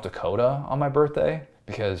South Dakota on my birthday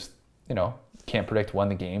because, can't predict when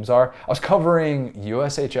the games are. I was covering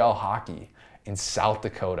USHL hockey in South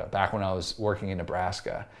Dakota back when I was working in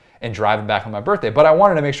Nebraska and driving back on my birthday. But I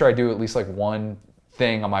wanted to make sure I do at least like one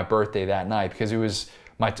thing on my birthday that night because it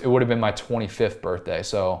would have been my 25th birthday.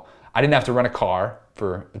 So I didn't have to rent a car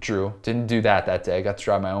for Drew. Didn't do that day. Got to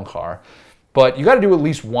drive my own car. But you got to do at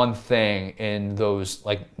least one thing in those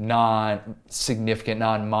like non-significant,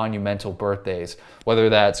 non-monumental birthdays, whether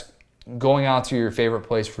that's going out to your favorite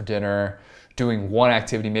place for dinner, doing one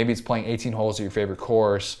activity, maybe it's playing 18 holes at your favorite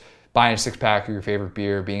course, buying a 6-pack of your favorite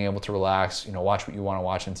beer, being able to relax, watch what you want to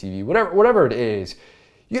watch on TV, whatever it is,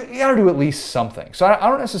 you got to do at least something. So I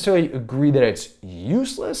don't necessarily agree that it's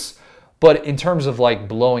useless, but in terms of like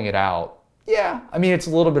blowing it out, yeah, I mean, it's a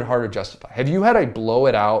little bit harder to justify. Have you had a blow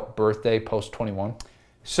it out birthday post 21?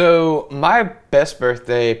 So my best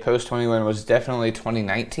birthday post 21 was definitely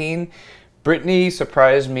 2019. Brittany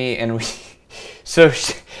surprised me, and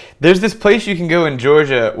there's this place you can go in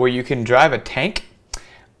Georgia where you can drive a tank.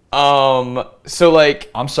 So like,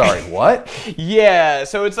 I'm sorry, what? Yeah,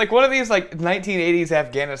 so it's like one of these like 1980s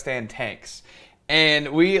Afghanistan tanks. And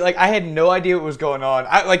I had no idea what was going on.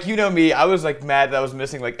 Me, I was like mad that I was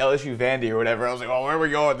missing like LSU Vandy or whatever. I was like, oh, where are we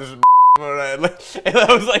going? This is and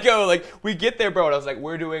I was like, oh, like we get there, bro. And I was like,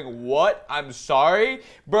 we're doing what? I'm sorry,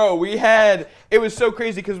 bro. It was so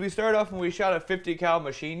crazy because we started off and we shot a 50 cal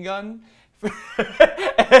machine gun.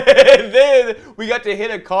 And then we got to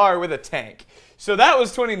hit a car with a tank. So that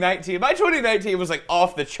was 2019. My 2019 was like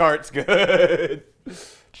off the charts good.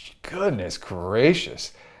 Goodness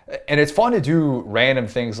gracious. And it's fun to do random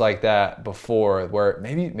things like that before where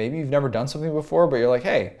maybe you've never done something before, but you're like,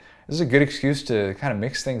 hey, this is a good excuse to kind of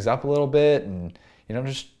mix things up a little bit and,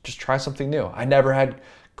 just try something new. I never had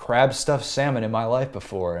crab stuffed salmon in my life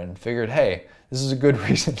before and figured, hey, this is a good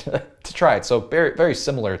reason to try it. So very, very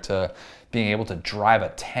similar to being able to drive a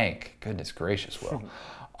tank. Goodness gracious, Will.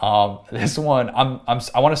 This one,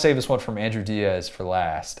 I want to save this one from Andrew Diaz for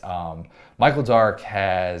last. Michael Dark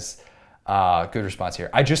has good response here.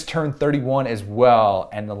 I just turned 31 as well,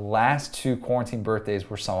 and the last 2 quarantine birthdays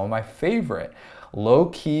were some of my favorite. Low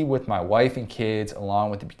key with my wife and kids, along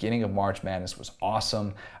with the beginning of March Madness, was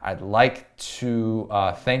awesome. I'd like to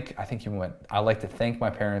thank my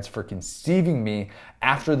parents for conceiving me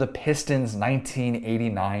after the Pistons'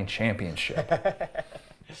 1989 championship.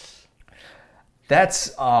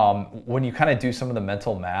 That's when you kind of do some of the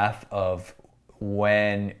mental math of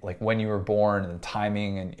when you were born and the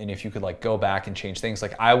timing, and if you could like go back and change things.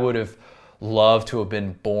 Like I would have loved to have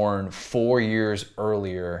been born 4 years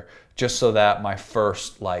earlier, just so that my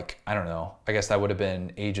first, like, I don't know, I guess that would have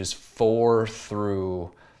been ages 4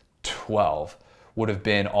 through 12 would have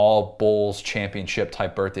been all Bulls championship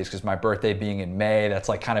type birthdays, because my birthday being in May, that's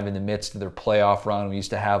like kind of in the midst of their playoff run. We used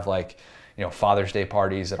to have like, you know, Father's Day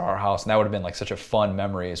parties at our house, and that would have been like such a fun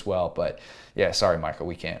memory as well. But yeah, sorry, Michael,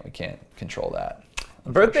 we can't control that.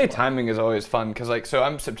 Birthday timing is always fun because, like, so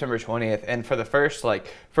I'm September 20th, and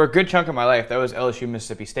for a good chunk of my life, that was LSU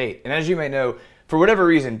Mississippi State. And as you may know, for whatever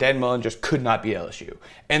reason, Dan Mullen just could not beat LSU.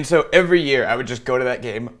 And so every year I would just go to that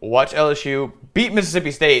game, watch LSU beat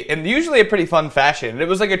Mississippi State, and usually a pretty fun fashion. And it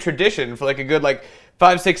was like a tradition for like a good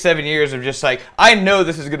 5, 6, 7 years of just like, I know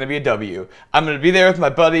this is going to be a W. I'm going to be there with my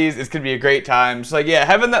buddies. It's going to be a great time. So like, yeah,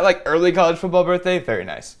 having that like early college football birthday, very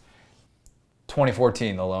nice.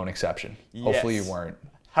 2014, the lone exception. Yes. Hopefully you weren't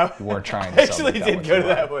trying to I actually did go to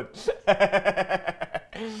that one. That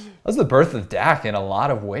was the birth of Dak in a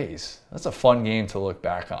lot of ways. That's a fun game to look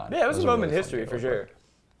back on. Yeah, it was a moment in history for sure.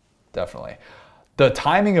 Definitely. The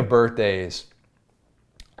timing of birthdays,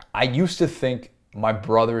 I used to think my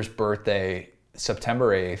brother's birthday,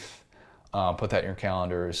 September 8th, put that in your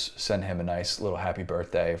calendars, send him a nice little happy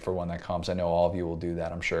birthday for when that comes. I know all of you will do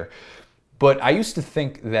that, I'm sure. But I used to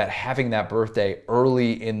think that having that birthday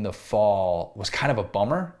early in the fall was kind of a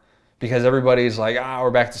bummer, because everybody's like, we're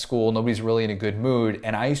back to school, nobody's really in a good mood.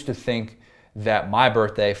 And I used to think that my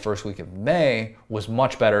birthday, first week of May, was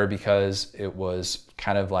much better because it was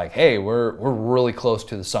kind of like, hey, we're really close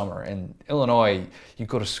to the summer. In Illinois, you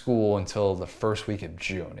go to school until the first week of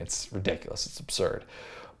June. It's ridiculous, it's absurd.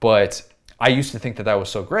 But I used to think that was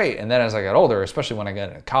so great. And then as I got older, especially when I got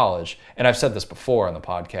into college, and I've said this before on the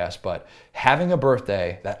podcast, but having a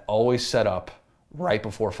birthday that always set up right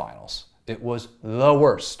before finals, it was the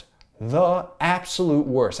worst, the absolute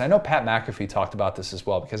worst. I know Pat McAfee talked about this as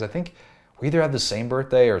well, because I think we either have the same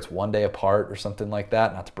birthday or it's one day apart or something like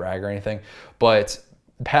that, not to brag or anything. But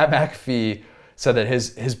Pat McAfee said that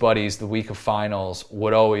his buddies the week of finals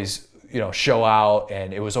would always, show out,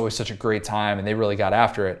 and it was always such a great time, and they really got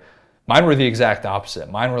after it. Mine were the exact opposite.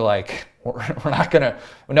 Mine were like, we're not gonna,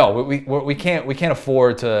 no, we can't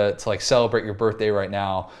afford to like celebrate your birthday right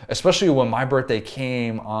now, especially when my birthday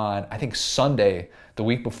came on, I think Sunday, the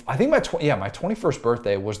week before. I think my 21st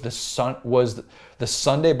birthday was the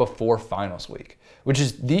Sunday before finals week, which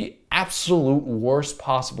is the absolute worst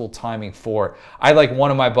possible timing for. I like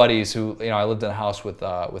one of my buddies who, I lived in a house with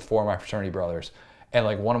 4 of my fraternity brothers, and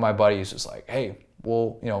like one of my buddies was like, hey,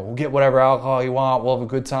 we'll get whatever alcohol you want. We'll have a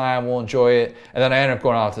good time. We'll enjoy it. And then I ended up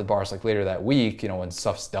going out to the bars like later that week, when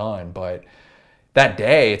stuff's done. But that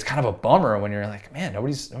day, it's kind of a bummer when you're like, man,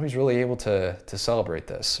 nobody's really able to celebrate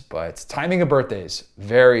this. But timing of birthdays,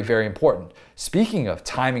 very, very important. Speaking of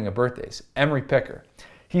timing of birthdays, Emery Picker,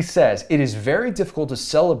 he says, it is very difficult to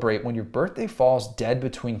celebrate when your birthday falls dead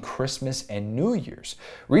between Christmas and New Year's.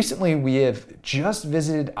 Recently, we have just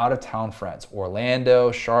visited out-of-town friends, Orlando,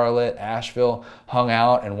 Charlotte, Asheville, hung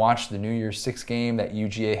out and watched the New Year's 6 game that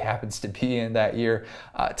UGA happens to be in that year.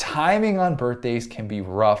 Timing on birthdays can be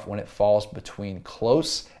rough when it falls between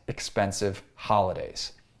close, expensive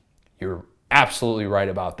holidays. You're absolutely right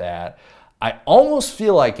about that. I almost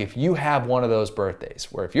feel like if you have one of those birthdays,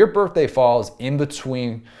 where if your birthday falls in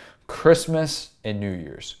between Christmas and New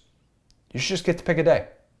Year's, you should just get to pick a day.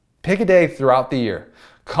 Pick a day throughout the year.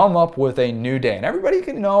 Come up with a new day. And everybody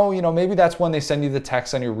can know, maybe that's when they send you the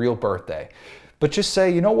text on your real birthday. But just say,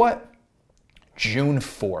 you know what? June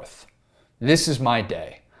 4th. This is my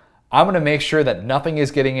day. I'm going to make sure that nothing is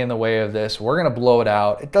getting in the way of this. We're going to blow it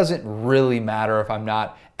out. It doesn't really matter if I'm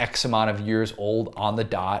not X amount of years old on the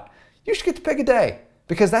dot. You should get to pick a day,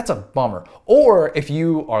 because that's a bummer. Or if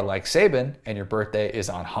you are like Saban and your birthday is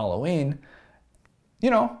on Halloween,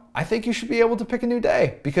 I think you should be able to pick a new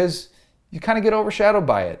day, because you kind of get overshadowed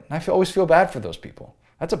by it. And I always feel bad for those people.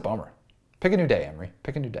 That's a bummer. Pick a new day, Emery.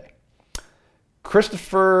 Pick a new day.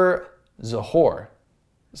 Christopher Zahor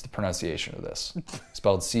is the pronunciation of this.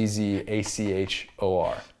 Spelled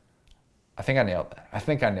Czachor. I think I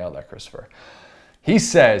nailed that, Christopher. He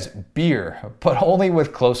says, beer, but only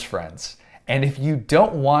with close friends. And if you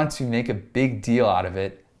don't want to make a big deal out of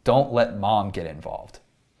it, don't let mom get involved.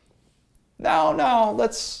 No,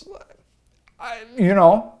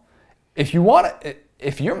 if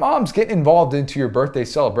your mom's getting involved into your birthday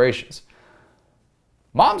celebrations,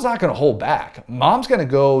 mom's not going to hold back. Mom's going to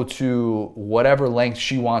go to whatever length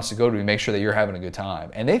she wants to go to make sure that you're having a good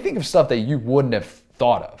time. And they think of stuff that you wouldn't have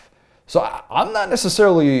thought of. So I'm not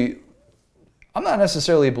necessarily I'm not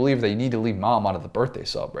necessarily a believer that you need to leave mom out of the birthday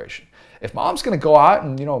celebration. If mom's going to go out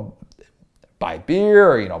and, buy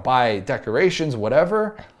beer or, buy decorations,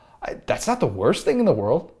 whatever, that's not the worst thing in the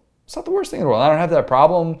world. It's not the worst thing in the world. I don't have that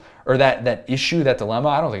problem or that issue, that dilemma.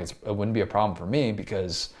 I don't think it wouldn't be a problem for me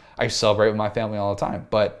because I celebrate with my family all the time.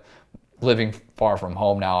 But living far from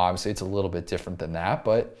home now, obviously, it's a little bit different than that.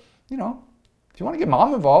 But, if you want to get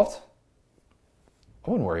mom involved, I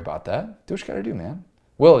wouldn't worry about that. Do what you got to do, man.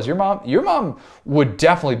 Will, is your mom would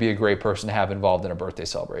definitely be a great person to have involved in a birthday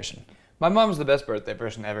celebration. My mom's the best birthday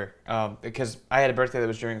person ever because I had a birthday that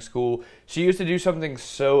was during school. She used to do something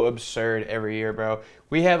so absurd every year, bro.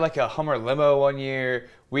 We had like a Hummer limo one year.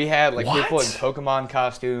 We had like people in Pokemon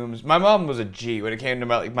costumes. My mom was a G when it came to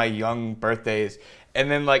my young birthdays.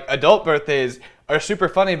 And then like adult birthdays are super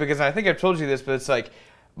funny because I think I've told you this, but it's like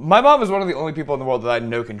my mom is one of the only people in the world that I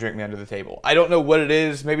know can drink me under the table. I don't know what it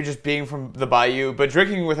is, maybe just being from the Bayou, but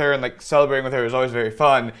drinking with her and like celebrating with her is always very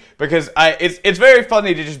fun because it's very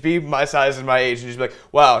funny to just be my size and my age and just be like,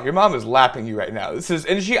 wow, your mom is lapping you right now.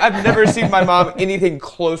 I've never seen my mom anything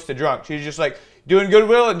close to drunk. She's just like doing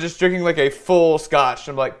Goodwill and just drinking like a full scotch.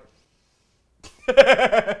 I'm like,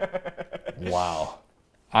 wow,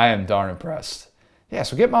 I am darn impressed. Yeah,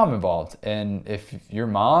 so get mom involved. And if your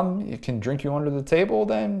mom can drink you under the table,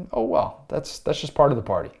 then, oh well, that's just part of the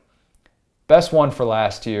party. Best one for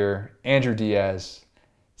last year, Andrew Diaz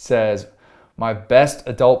says, my best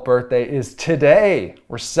adult birthday is today.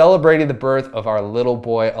 We're celebrating the birth of our little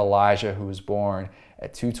boy, Elijah, who was born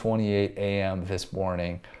at 2:28 a.m. this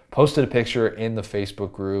morning. Posted a picture in the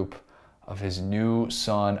Facebook group of his new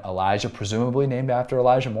son, Elijah, presumably named after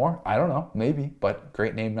Elijah Moore. I don't know, maybe, but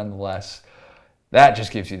great name nonetheless. That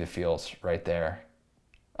just gives you the feels right there.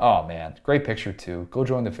 Oh man, great picture too. Go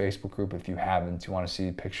join the Facebook group if you haven't. You want to see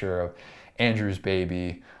a picture of Andrew's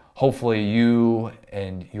baby. Hopefully you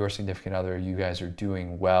and your significant other, you guys are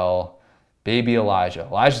doing well. Baby Elijah.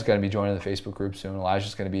 Elijah's going to be joining the Facebook group soon.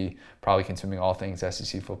 Elijah's going to be probably consuming all things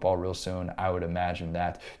SEC football real soon. I would imagine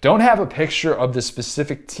that. Don't have a picture of the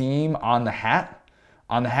specific team on the hat.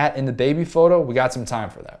 On the hat in the baby photo. We got some time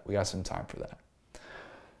for that.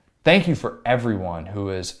 Thank you for everyone who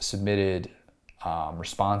has submitted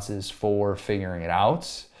responses for figuring it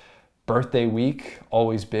out. Birthday week,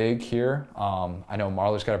 always big here. I know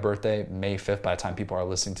Marlar's got a birthday May 5th. By the time people are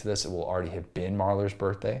listening to this, it will already have been Marlar's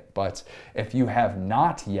birthday. But if you have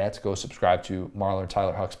not yet, go subscribe to Marlar and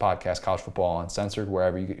Tyler Huck's podcast, College Football Uncensored,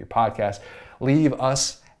 wherever you get your podcast. Leave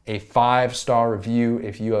us a 5-star review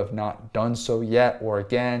if you have not done so yet. Or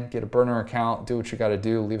again, get a burner account, do what you got to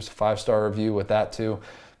do. Leave us a 5-star review with that too.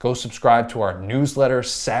 Go subscribe to our newsletter,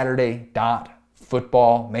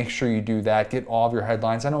 Saturday.Football. Make sure you do that. Get all of your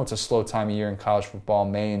headlines. I know it's a slow time of year in college football,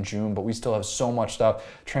 May and June, but we still have so much stuff.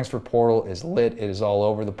 Transfer portal is lit. It is all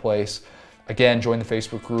over the place. Again, join the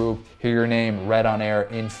Facebook group. Hear your name read on air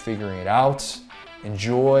in Figuring It Out.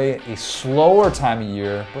 Enjoy a slower time of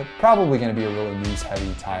year, but probably going to be a really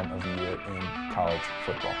news-heavy time of year in college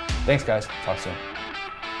football. Thanks, guys. Talk soon.